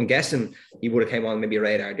 like I'm guessing he would have came on maybe a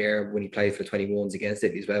radar there when he played for the 21s against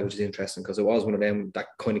Italy as well, which is interesting because it was one of them that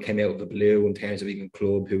kind of came out of the blue in terms of even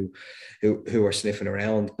club who are sniffing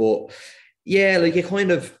around. But yeah, like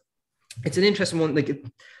it's an interesting one. Like I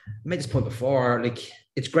made this point before, like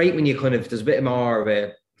it's great when you there's a bit more of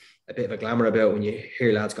a bit of a glamour about when you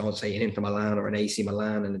hear lads going, say, an Inter Milan or an AC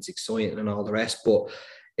Milan, and it's exciting and all the rest. But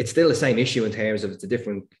it's still the same issue in terms of they're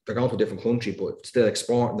going to a different country, but it's still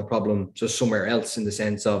exporting the problem just somewhere else in the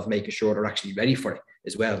sense of making sure they're actually ready for it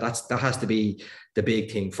as well. That has to be the big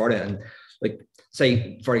thing for it. And like,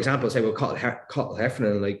 say, for example, Cathal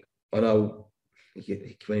Heffernan, like, I know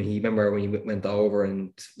when he went over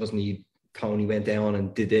and wasn't he Tony went down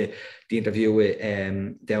and did the interview with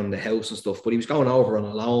down in the house and stuff, but he was going over on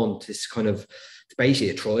a loan to basically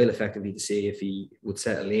a trial effectively to see if he would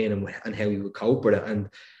settle in and how he would cope with it. And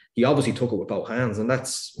he obviously took it with both hands, and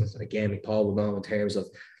that's, again, like Paul will know, in terms of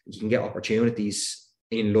you can get opportunities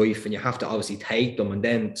in life and you have to obviously take them, and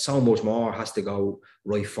then so much more has to go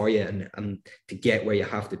right for you and to get where you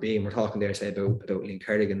have to be. And we're talking there, say, about Liam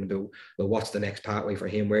Kerrigan, about, well, what's the next pathway for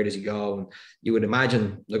him, where does he go? And you would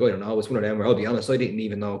imagine, like, I don't know, it's one of them where, I'll be honest, I didn't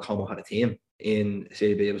even know Como had a team in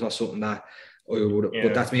Serie B. It was not something that I would have,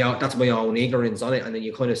 but that's my own ignorance on it. And then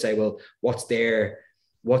you kind of say, well, what's their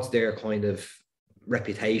kind of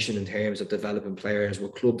reputation in terms of developing players? Will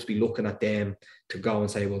clubs be looking at them to go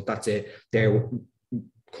and say, well, that's it, they're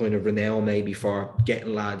kind of renowned maybe for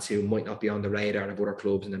getting lads who might not be on the radar of other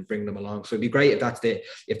clubs and then bring them along? So it'd be great if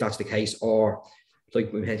that's the case. Or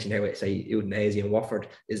like we mentioned how, say, Udinese and Watford,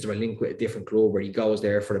 is there a link with a different club where he goes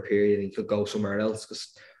there for a period and he could go somewhere else?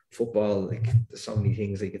 Because football, like, there's so many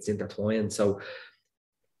things, like, it's intertwined. So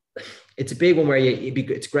it's a big one where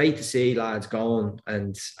it's great to see lads going,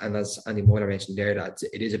 and as Andy Moyler mentioned there, that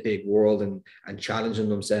it is a big world and challenging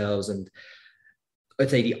themselves. And I'd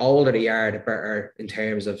say the older they are, the better in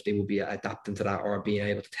terms of they will be adapting to that or being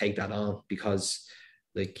able to take that on, because,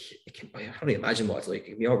 like, I can't really imagine what it's like. It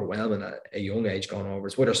can be overwhelming at a young age going over.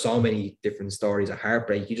 It's where there's so many different stories of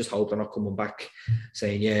heartbreak. You just hope they're not coming back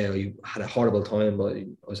saying, yeah, you had a horrible time, but I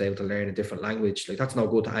was able to learn a different language. Like, that's no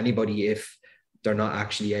good to anybody if they're not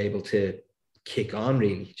actually able to kick on,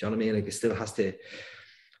 really. Do you know what I mean? Like, it still has to,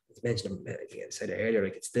 as mentioned, like I said earlier,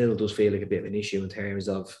 like, it still does feel like a bit of an issue in terms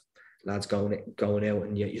of lads going out,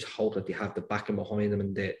 and you just hope that they have the backing behind them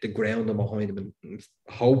and the grounding behind them, and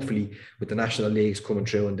hopefully with the national leagues coming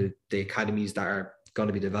through and the academies that are going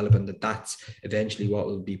to be developing, that's eventually what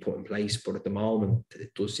will be put in place. But at the moment,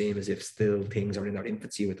 it does seem as if still things are in their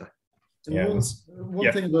infancy with that. Yeah.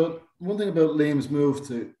 One thing about Liam's move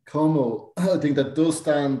to Como, I think that does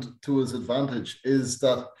stand to his advantage, is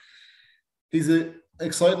that he's an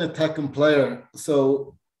exciting attacking player.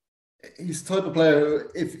 So he's the type of player who,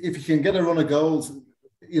 if he can get a run of goals,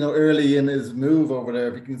 early in his move over there,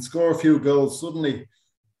 if he can score a few goals, suddenly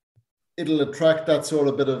it'll attract that sort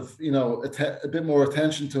of bit of, a bit more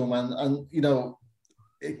attention to him. And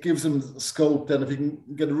it gives him scope. Then if he can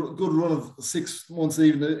get a good run of 6 months,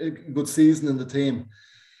 even a good season in the team,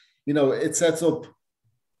 it sets up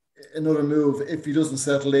another move if he doesn't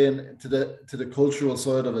settle in to the cultural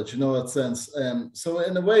side of it, that sense. So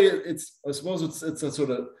in a way, I suppose it's a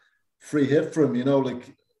sort of free hit for him,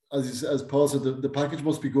 like as Paul said, the package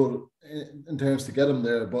must be good in terms to get him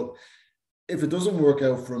there. But if it doesn't work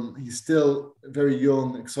out for him, he's still a very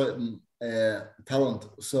young, exciting talent.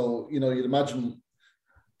 So you'd imagine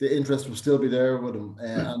the interest will still be there with him,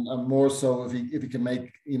 and more so if he can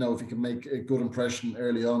make a good impression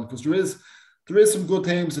early on, because there is some good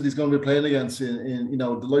teams that he's going to be playing against in the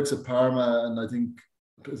likes of Parma, and I think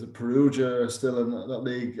is it Perugia still in that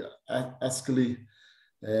league, Ascoli.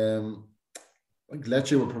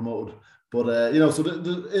 Lecce were promoted, but so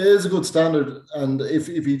it is a good standard, and if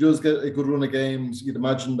he does get a good run of games, you'd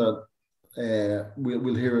imagine that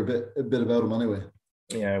we'll hear a bit about him anyway.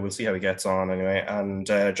 Yeah, we'll see how he gets on anyway. And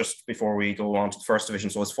just before we go on to the first division,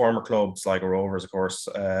 so his former club, Sligo Rovers, of course,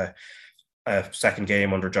 a second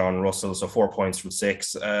game under John Russell, so 4 points from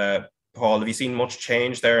 6. Paul, have you seen much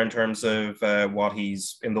change there in terms of what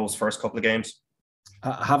he's in those first couple of games?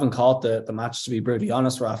 I haven't caught the match, to be brutally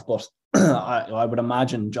honest, Raf, but I would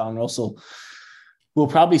imagine John Russell will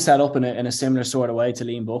probably set up in a similar sort of way to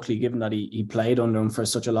Liam Buckley, given that he played under him for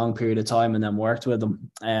such a long period of time and then worked with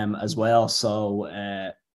him as well. So,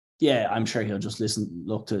 yeah, I'm sure he'll just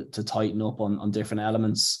look to tighten up on different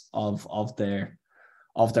elements of their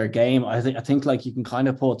game. I think like you can kind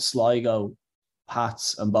of put Sligo,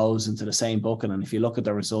 Pats and Bows into the same bucket, and if you look at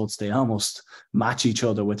the results, they almost match each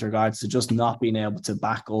other with regards to just not being able to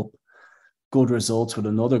back up good results with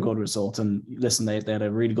another good result. And listen, they had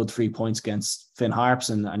a really good 3 points against Finn Harps,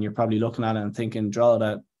 and you're probably looking at it and thinking, draw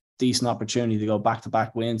that decent opportunity to go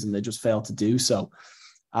back-to-back wins, and they just failed to do so.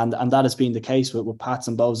 And that has been the case with Pats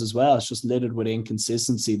and Bows as well. It's just littered with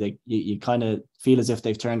inconsistency. You kind of feel as if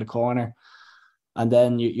they've turned a corner, and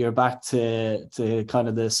then you're back to kind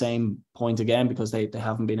of the same point again, because they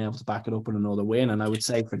haven't been able to back it up with another win. And I would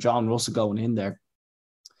say for John Russell going in there,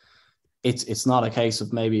 it's not a case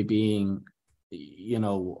of maybe being,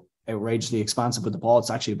 outrageously expansive with the ball. It's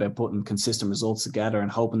actually about putting consistent results together and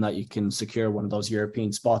hoping that you can secure one of those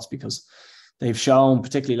European spots, because they've shown,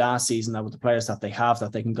 particularly last season, that with the players that they have,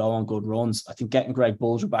 that they can go on good runs. I think getting Greg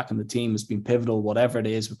Bulger back in the team has been pivotal, whatever it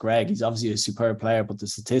is with Greg. He's obviously a superb player, but the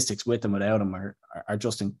statistics with him, without him, are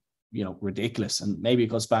just, ridiculous. And maybe it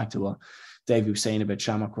goes back to what Davey was saying about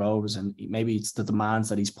Shamrock Rovers, and maybe it's the demands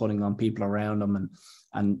that he's putting on people around him,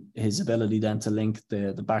 and his ability then to link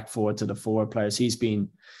the back four to the forward players. He's been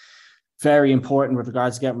very important with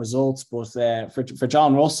regards to getting results. But for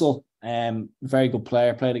John Russell, very good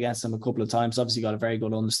player, played against him a couple of times, obviously got a very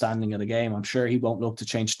good understanding of the game. I'm sure he won't look to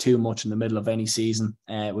change too much in the middle of any season.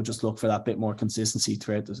 We'll just look for that bit more consistency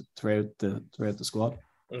throughout the squad.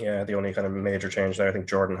 Yeah, the only kind of major change there, I think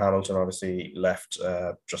Jordan Hamilton obviously left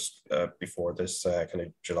just before this kind of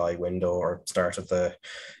July window, or start of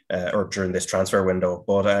or during this transfer window.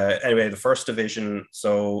 But anyway, the first division,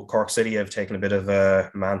 so Cork City have taken a bit of a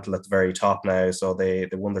mantle at the very top now. So they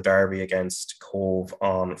won the derby against Cove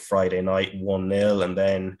on Friday night 1-0, and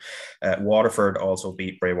then Waterford also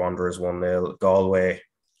beat Bray Wanderers 1-0. Galway,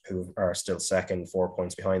 who are still second, 4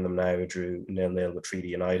 points behind them now, drew 0-0 with Treaty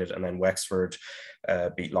United, and then Wexford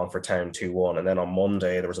beat Longford Town 2-1. And then on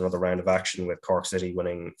Monday, there was another round of action with Cork City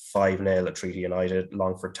winning 5-0 at Treaty United,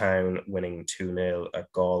 Longford Town winning 2-0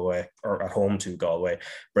 at Galway, or at home to Galway,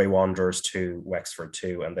 Bray Wanderers 2, Wexford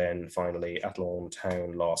 2, and then finally Athlone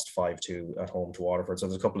Town lost 5-2 at home to Waterford. So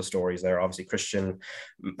there's a couple of stories there. Obviously, Christian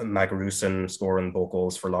Magarusan scoring both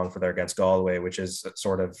goals for Longford there against Galway, which has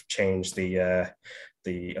sort of changed the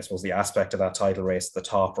aspect of that title race at the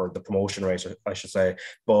top, or the promotion race, I should say.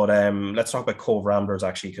 But let's talk about Cove Ramblers,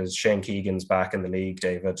 actually, because Shane Keegan's back in the league,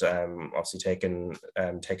 David, obviously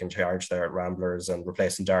taking charge there at Ramblers and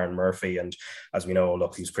replacing Darren Murphy. And as we know,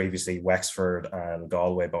 look, he's previously Wexford and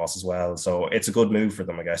Galway boss as well. So it's a good move for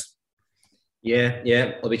them, I guess.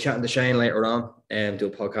 Yeah. I'll be chatting to Shane later on and do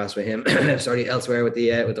a podcast with him. Sorry, elsewhere with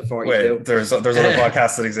the 42. Wait, there's other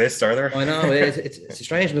podcasts that exist, are there? I know, it's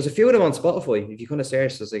strange. There's a few of them on Spotify. If you kind of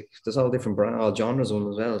search, there's all different all genres on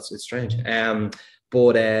them as well. It's strange.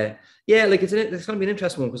 Yeah, like it's going to be an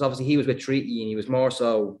interesting one, because obviously he was with Treaty and he was more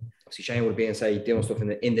so. Obviously, Shane would be doing stuff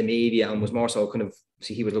in the media, and was more so kind of,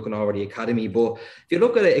 see, he was looking over the academy. But if you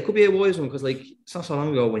look at it, it could be a wise one, because like it's not so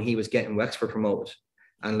long ago when he was getting Wexford promoted.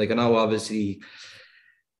 And like I know, obviously,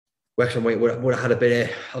 Wexford would have had a bit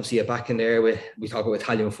of, obviously, a back in there with, we talk about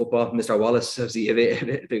Italian football, Mr. Wallace, obviously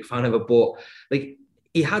a big fan of it, but like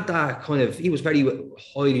he had that kind of, he was very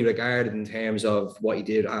highly regarded in terms of what he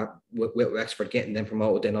did with Wexford, getting them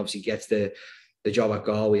promoted, then obviously gets the job at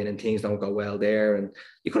Galway, and then things don't go well there, and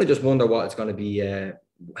you kind of just wonder what it's going to be,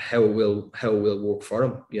 how it will work for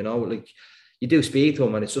him, like you do speak to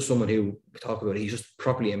him, and it's just someone who, we talk about, he's just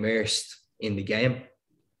properly immersed in the game.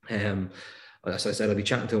 As I said, I'll be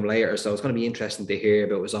chatting to him later, so it's going to be interesting to hear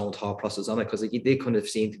about his own thought process on it, because like, he did kind of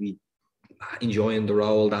seem to be enjoying the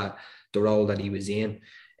role that he was in,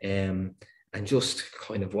 and just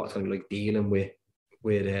kind of what's going to be like dealing with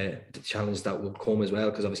the challenge that will come as well,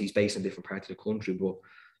 because obviously he's based in different parts of the country. But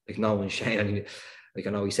like knowing Shane, like I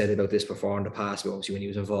know he said about this before in the past, but obviously when he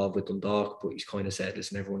was involved with Dundalk, but he's kind of said,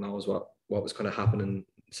 listen, everyone knows what was kind of happening,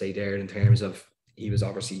 say there, in terms of he was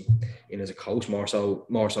obviously in as a coach more so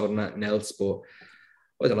than anything else. But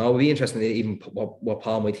I don't know, it would be interesting to even what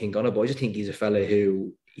Paul might think on it. But I just think he's a fella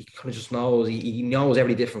who he kind of just knows. He knows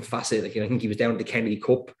every different facet. Like I think he was down at the Kennedy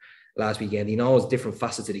Cup last weekend. He knows different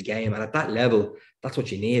facets of the game, and at that level, that's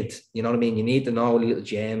what you need. You know what I mean? You need to know little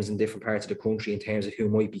gems in different parts of the country in terms of who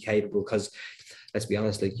might be capable. Because let's be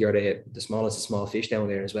honest, like you're the smallest of small fish down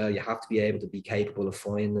there as well. You have to be able to be capable of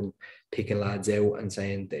finding, picking lads out and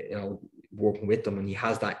saying that, working with them, and he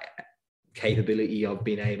has that capability of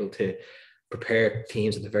being able to prepare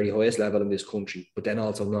teams at the very highest level in this country, but then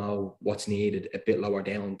also know what's needed a bit lower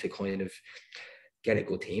down to kind of get a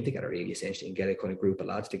good team together, really, essentially, and get a kind of group of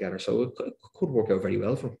lads together. So it could work out very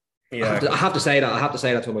well for them. Yeah, I have to say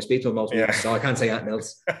that when I speak to him most weeks, so I can't say anything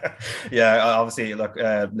else. Yeah, obviously, look,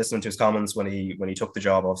 listening to his comments when he took the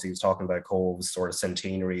job, obviously he was talking about Cove's sort of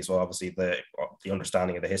centenary, so obviously the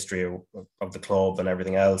understanding of the history of the club and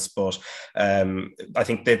everything else. But I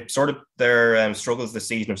think their struggles this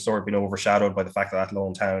season have sort of been overshadowed by the fact that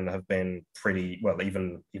Athlone Town have been pretty well,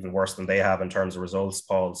 even worse than they have in terms of results,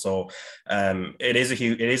 Paul. So it is a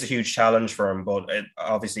huge challenge for him. But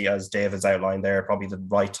obviously, as David's outlined there, probably the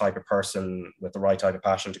right type of person with the right type of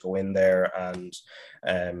passion to go in there and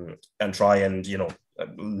try and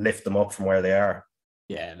lift them up from where they are.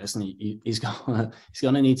 Yeah, listen, he's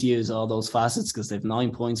gonna need to use all those facets because they've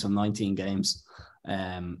 9 points from 19 games.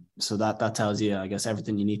 So that tells you, I guess,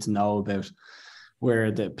 everything you need to know about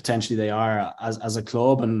where potentially they are as a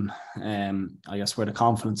club, and I guess where the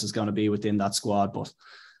confidence is going to be within that squad. But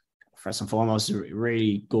first and foremost, a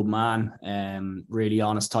really good man, really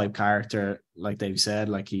honest type character. Like Dave said,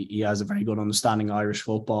 like he has a very good understanding of Irish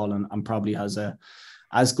football and probably has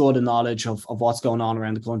as good a knowledge of what's going on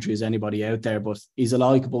around the country as anybody out there. But he's a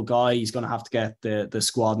likeable guy. He's going to have to get the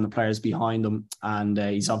squad and the players behind him, and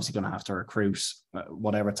he's obviously going to have to recruit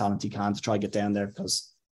whatever talent he can to try to get down there,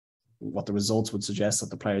 because what the results would suggest that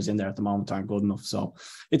the players in there at the moment aren't good enough. So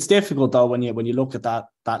it's difficult though when you look at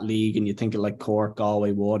that league and you think of like Cork,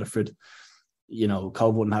 Galway, Waterford.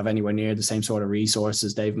 Cove wouldn't have anywhere near the same sort of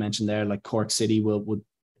resources Dave mentioned there. Like Cork City would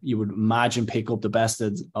you would imagine pick up the best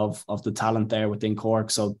of the talent there within Cork.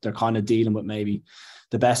 So they're kind of dealing with maybe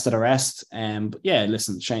the best of the rest. But yeah,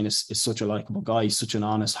 listen, Shane is such a likeable guy. He's such an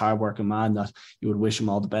honest, hardworking man that you would wish him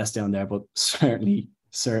all the best down there, but certainly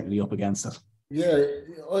up against it. Yeah,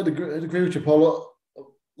 I'd agree with you, Paul.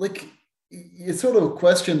 Like, you sort of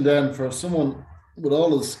question then for someone with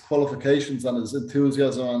all his qualifications and his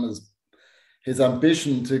enthusiasm and his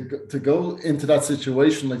ambition to go into that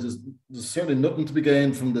situation. Like, there's certainly nothing to be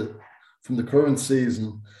gained from the current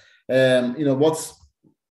season. Are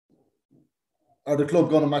the club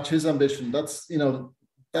going to match his ambition? That's going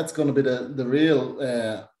to be the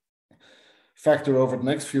real factor over the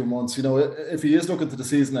next few months. If he is looking to the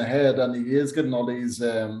season ahead and he is getting all these,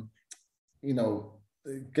 getting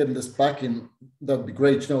this back in, that'd be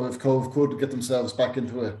great. If Cove could get themselves back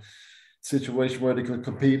into a situation where they could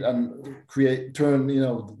compete and turn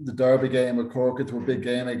the derby game with Cork into a big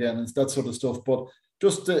game again and that sort of stuff. But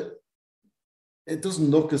just it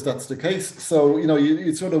doesn't look as that's the case. So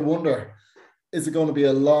you sort of wonder, is it going to be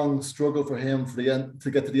a long struggle for him to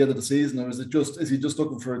get to the end of the season, or is he just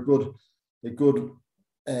looking for a good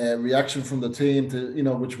reaction from the team to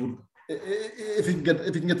which would, if he can get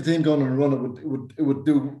the team going and run, it would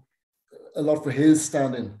do a lot for his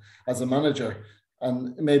standing as a manager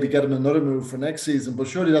and maybe get him another move for next season. But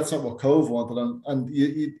surely that's not what Cove wanted, and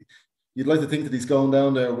you'd like to think that he's going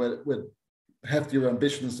down there with heftier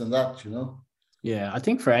ambitions than that. Yeah, I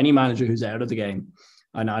think for any manager who's out of the game,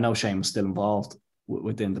 I know Shane was still involved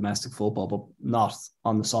within domestic football, but not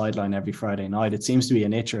on the sideline every Friday night. It seems to be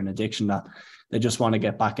an itch or an addiction that they just want to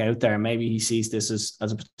get back out there. Maybe he sees this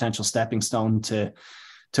as a potential stepping stone to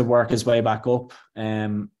work his way back up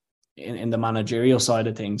in the managerial side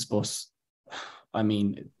of things. But I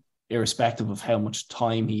mean, irrespective of how much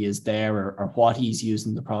time he is there or what he's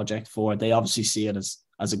using the project for, they obviously see it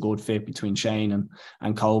as a good fit between Shane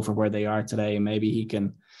and Cove for where they are today. And maybe he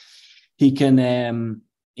can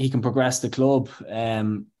progress the club.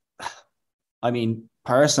 I mean,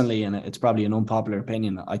 personally, and it's probably an unpopular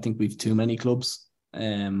opinion, I think we've too many clubs.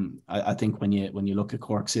 I think when you look at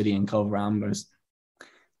Cork City and Cove Ramblers, it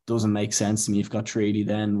doesn't make sense to me. You've got Treaty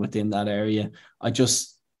then within that area. I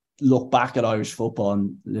just look back at Irish football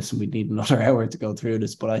and listen, we need another hour to go through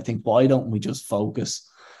this, but I think, why don't we just focus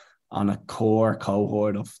on a core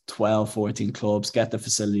cohort of 12, 14 clubs, get the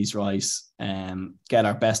facilities right, get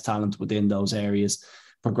our best talent within those areas,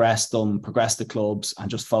 progress the clubs,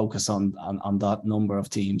 and just focus on that number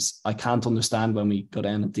of teams. I can't understand when we go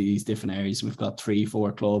down into these different areas, we've got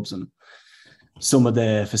 3-4 clubs and some of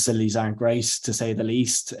the facilities aren't great, to say the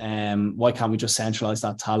least. Why can't we just centralise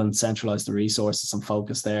that talent, centralise the resources and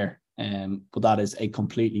focus there? But that is a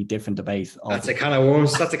completely different debate. That's a can of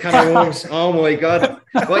worms. Oh my God.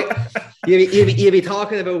 You'll be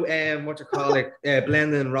talking about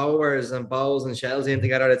blending rowers and bows and shells in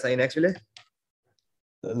together, I'd say, next, will you?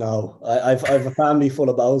 No, I've a family full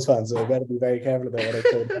of Bows fans, so I better be very careful about what I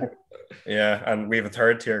say. Yeah, and we have a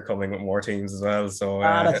third tier coming with more teams as well. So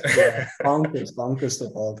that's bonkers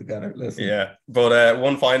stuff all together. Listen. Yeah, but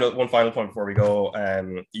one final point before we go.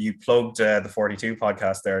 You plugged the 42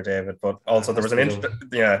 podcast there, David, but also there was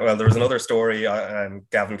there was another story.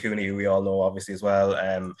 Gavin Cooney, who we all know obviously as well.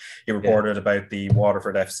 He reported about the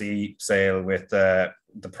Waterford FC sale with the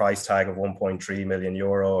price tag of 1.3 million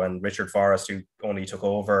euro, and Richard Forrest, who only took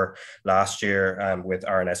over last year with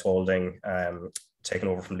RNS Holding, taken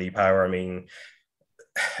over from Lee Power. I mean,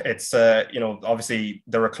 it's obviously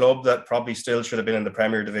they're a club that probably still should have been in the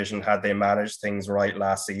Premier Division had they managed things right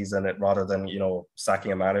last season, rather than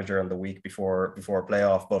sacking a manager in the week before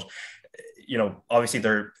playoff. But obviously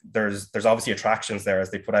there's obviously attractions there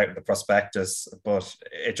as they put out the prospectus, but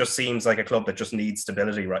it just seems like a club that just needs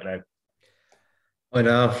stability right now. I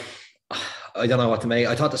know. I don't know what to make.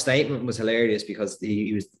 I thought the statement was hilarious because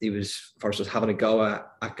he was first was having a go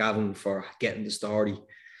at Gavin for getting the story.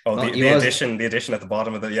 Oh, the addition at the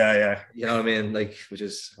bottom of the You know what I mean? Like, which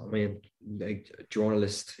is, I mean, like a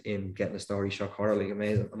journalist in getting a story shock horror, like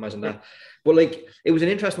amazing. Imagine that. But like, it was an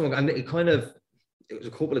interesting one, and it was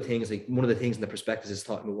a couple of things. Like, one of the things in the prospectus is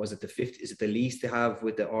talking about, was it the 50? Is it the lease they have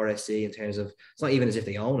with the RSC in terms of, it's not even as if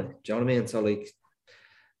they own it. Do you know what I mean? So like,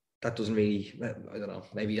 that doesn't really, I don't know,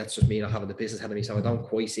 maybe that's just me not having the business ahead of me, so I don't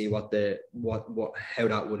quite see how that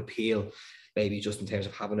would appeal, maybe just in terms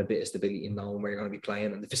of having a bit of stability and knowing where you're going to be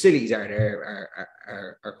playing. And the facilities are there,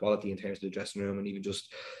 are quality in terms of the dressing room and even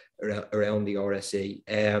just around the RSC.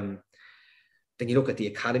 Then you look at the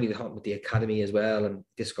academy, with the academy as well, and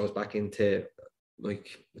this goes back into,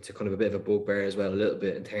 like, it's a kind of a bit of a bugbear as well, a little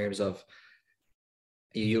bit, in terms of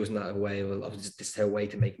you're using that way of this way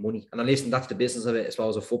to make money. And listen, that's the business of it. As well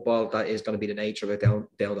as a football, that is going to be the nature of it down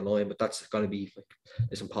the line. But that's going to be, like,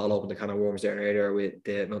 listen, Paul opened the kind of worms there earlier with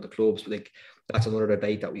the amount of clubs. But like, that's another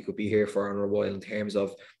debate that we could be here for in a while, in terms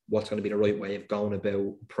of what's going to be the right way of going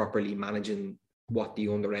about properly managing what the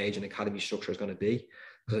underage and academy structure is going to be.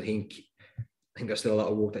 Because I think there's still a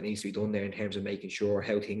lot of work that needs to be done there in terms of making sure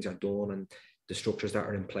how things are done and the structures that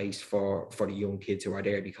are in place for the young kids who are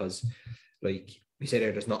there. Because, like we say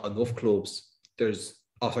there's not enough clubs. There's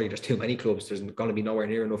too many clubs. There's going to be nowhere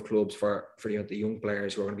near enough clubs for the young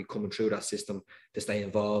players who are going to be coming through that system to stay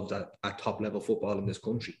involved at top level football in this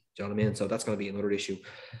country. Do you know what I mean? So that's going to be another issue.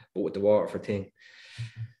 But with the Waterford thing,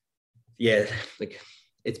 yeah, like,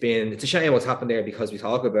 it's a shame what's happened there, because we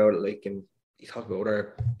talk about it, like, and you talk about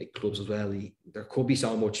other, like, clubs as well. There could be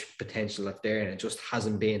so much potential that's there, and it just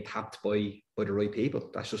hasn't been tapped by the right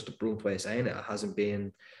people. That's just the blunt way of saying it. It hasn't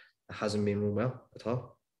been run well at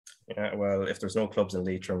all. Yeah, well, if there's no clubs in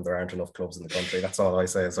Leitrim, there aren't enough clubs in the country. That's all I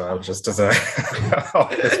say as well. Just as a,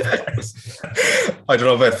 I don't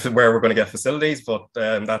know about where we're going to get facilities, but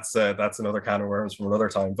that's another can of worms from another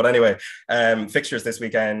time. But anyway, fixtures this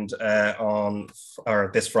weekend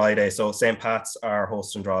this Friday. So St. Pat's are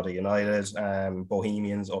hosting Drogheda United,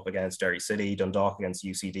 Bohemians up against Derry City, Dundalk against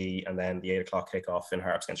UCD, and then the 8:00 kickoff in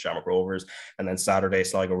Harps against Shamrock Rovers, and then Saturday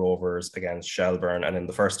Sligo Rovers against Shelbourne, and in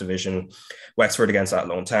the first division, Wexford against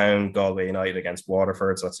Athlone Town, Galway United against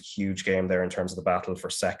Waterford. So that's a huge game there in terms of the battle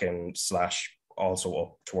for second / also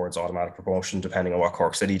up towards automatic promotion, depending on what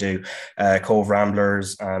Cork City do. Cove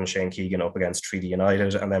Ramblers and Shane Keegan up against Treaty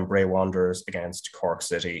United, and then Bray Wanderers against Cork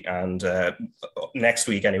City. And next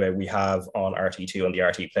week, anyway, we have on RT2 and the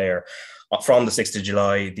RT Player, from the 6th of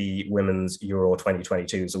July, the Women's Euro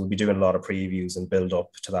 2022. So we'll be doing a lot of previews and build up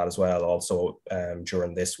to that as well, also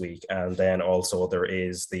during this week. And then also there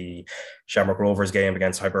is the Shamrock Rovers game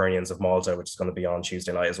against Hibernians of Malta, which is going to be on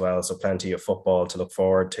Tuesday night as well. So plenty of football to look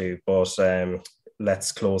forward to. But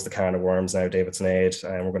let's close the can of worms now, David Sneyd,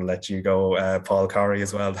 and we're going to let you go. Paul Corry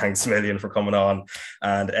as well, thanks a million for coming on.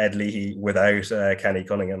 And Ed Leahy without Kenny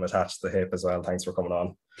Cunningham attached to the hip as well. Thanks for coming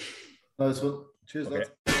on. Nice one. Cheers, okay.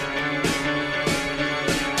 lads.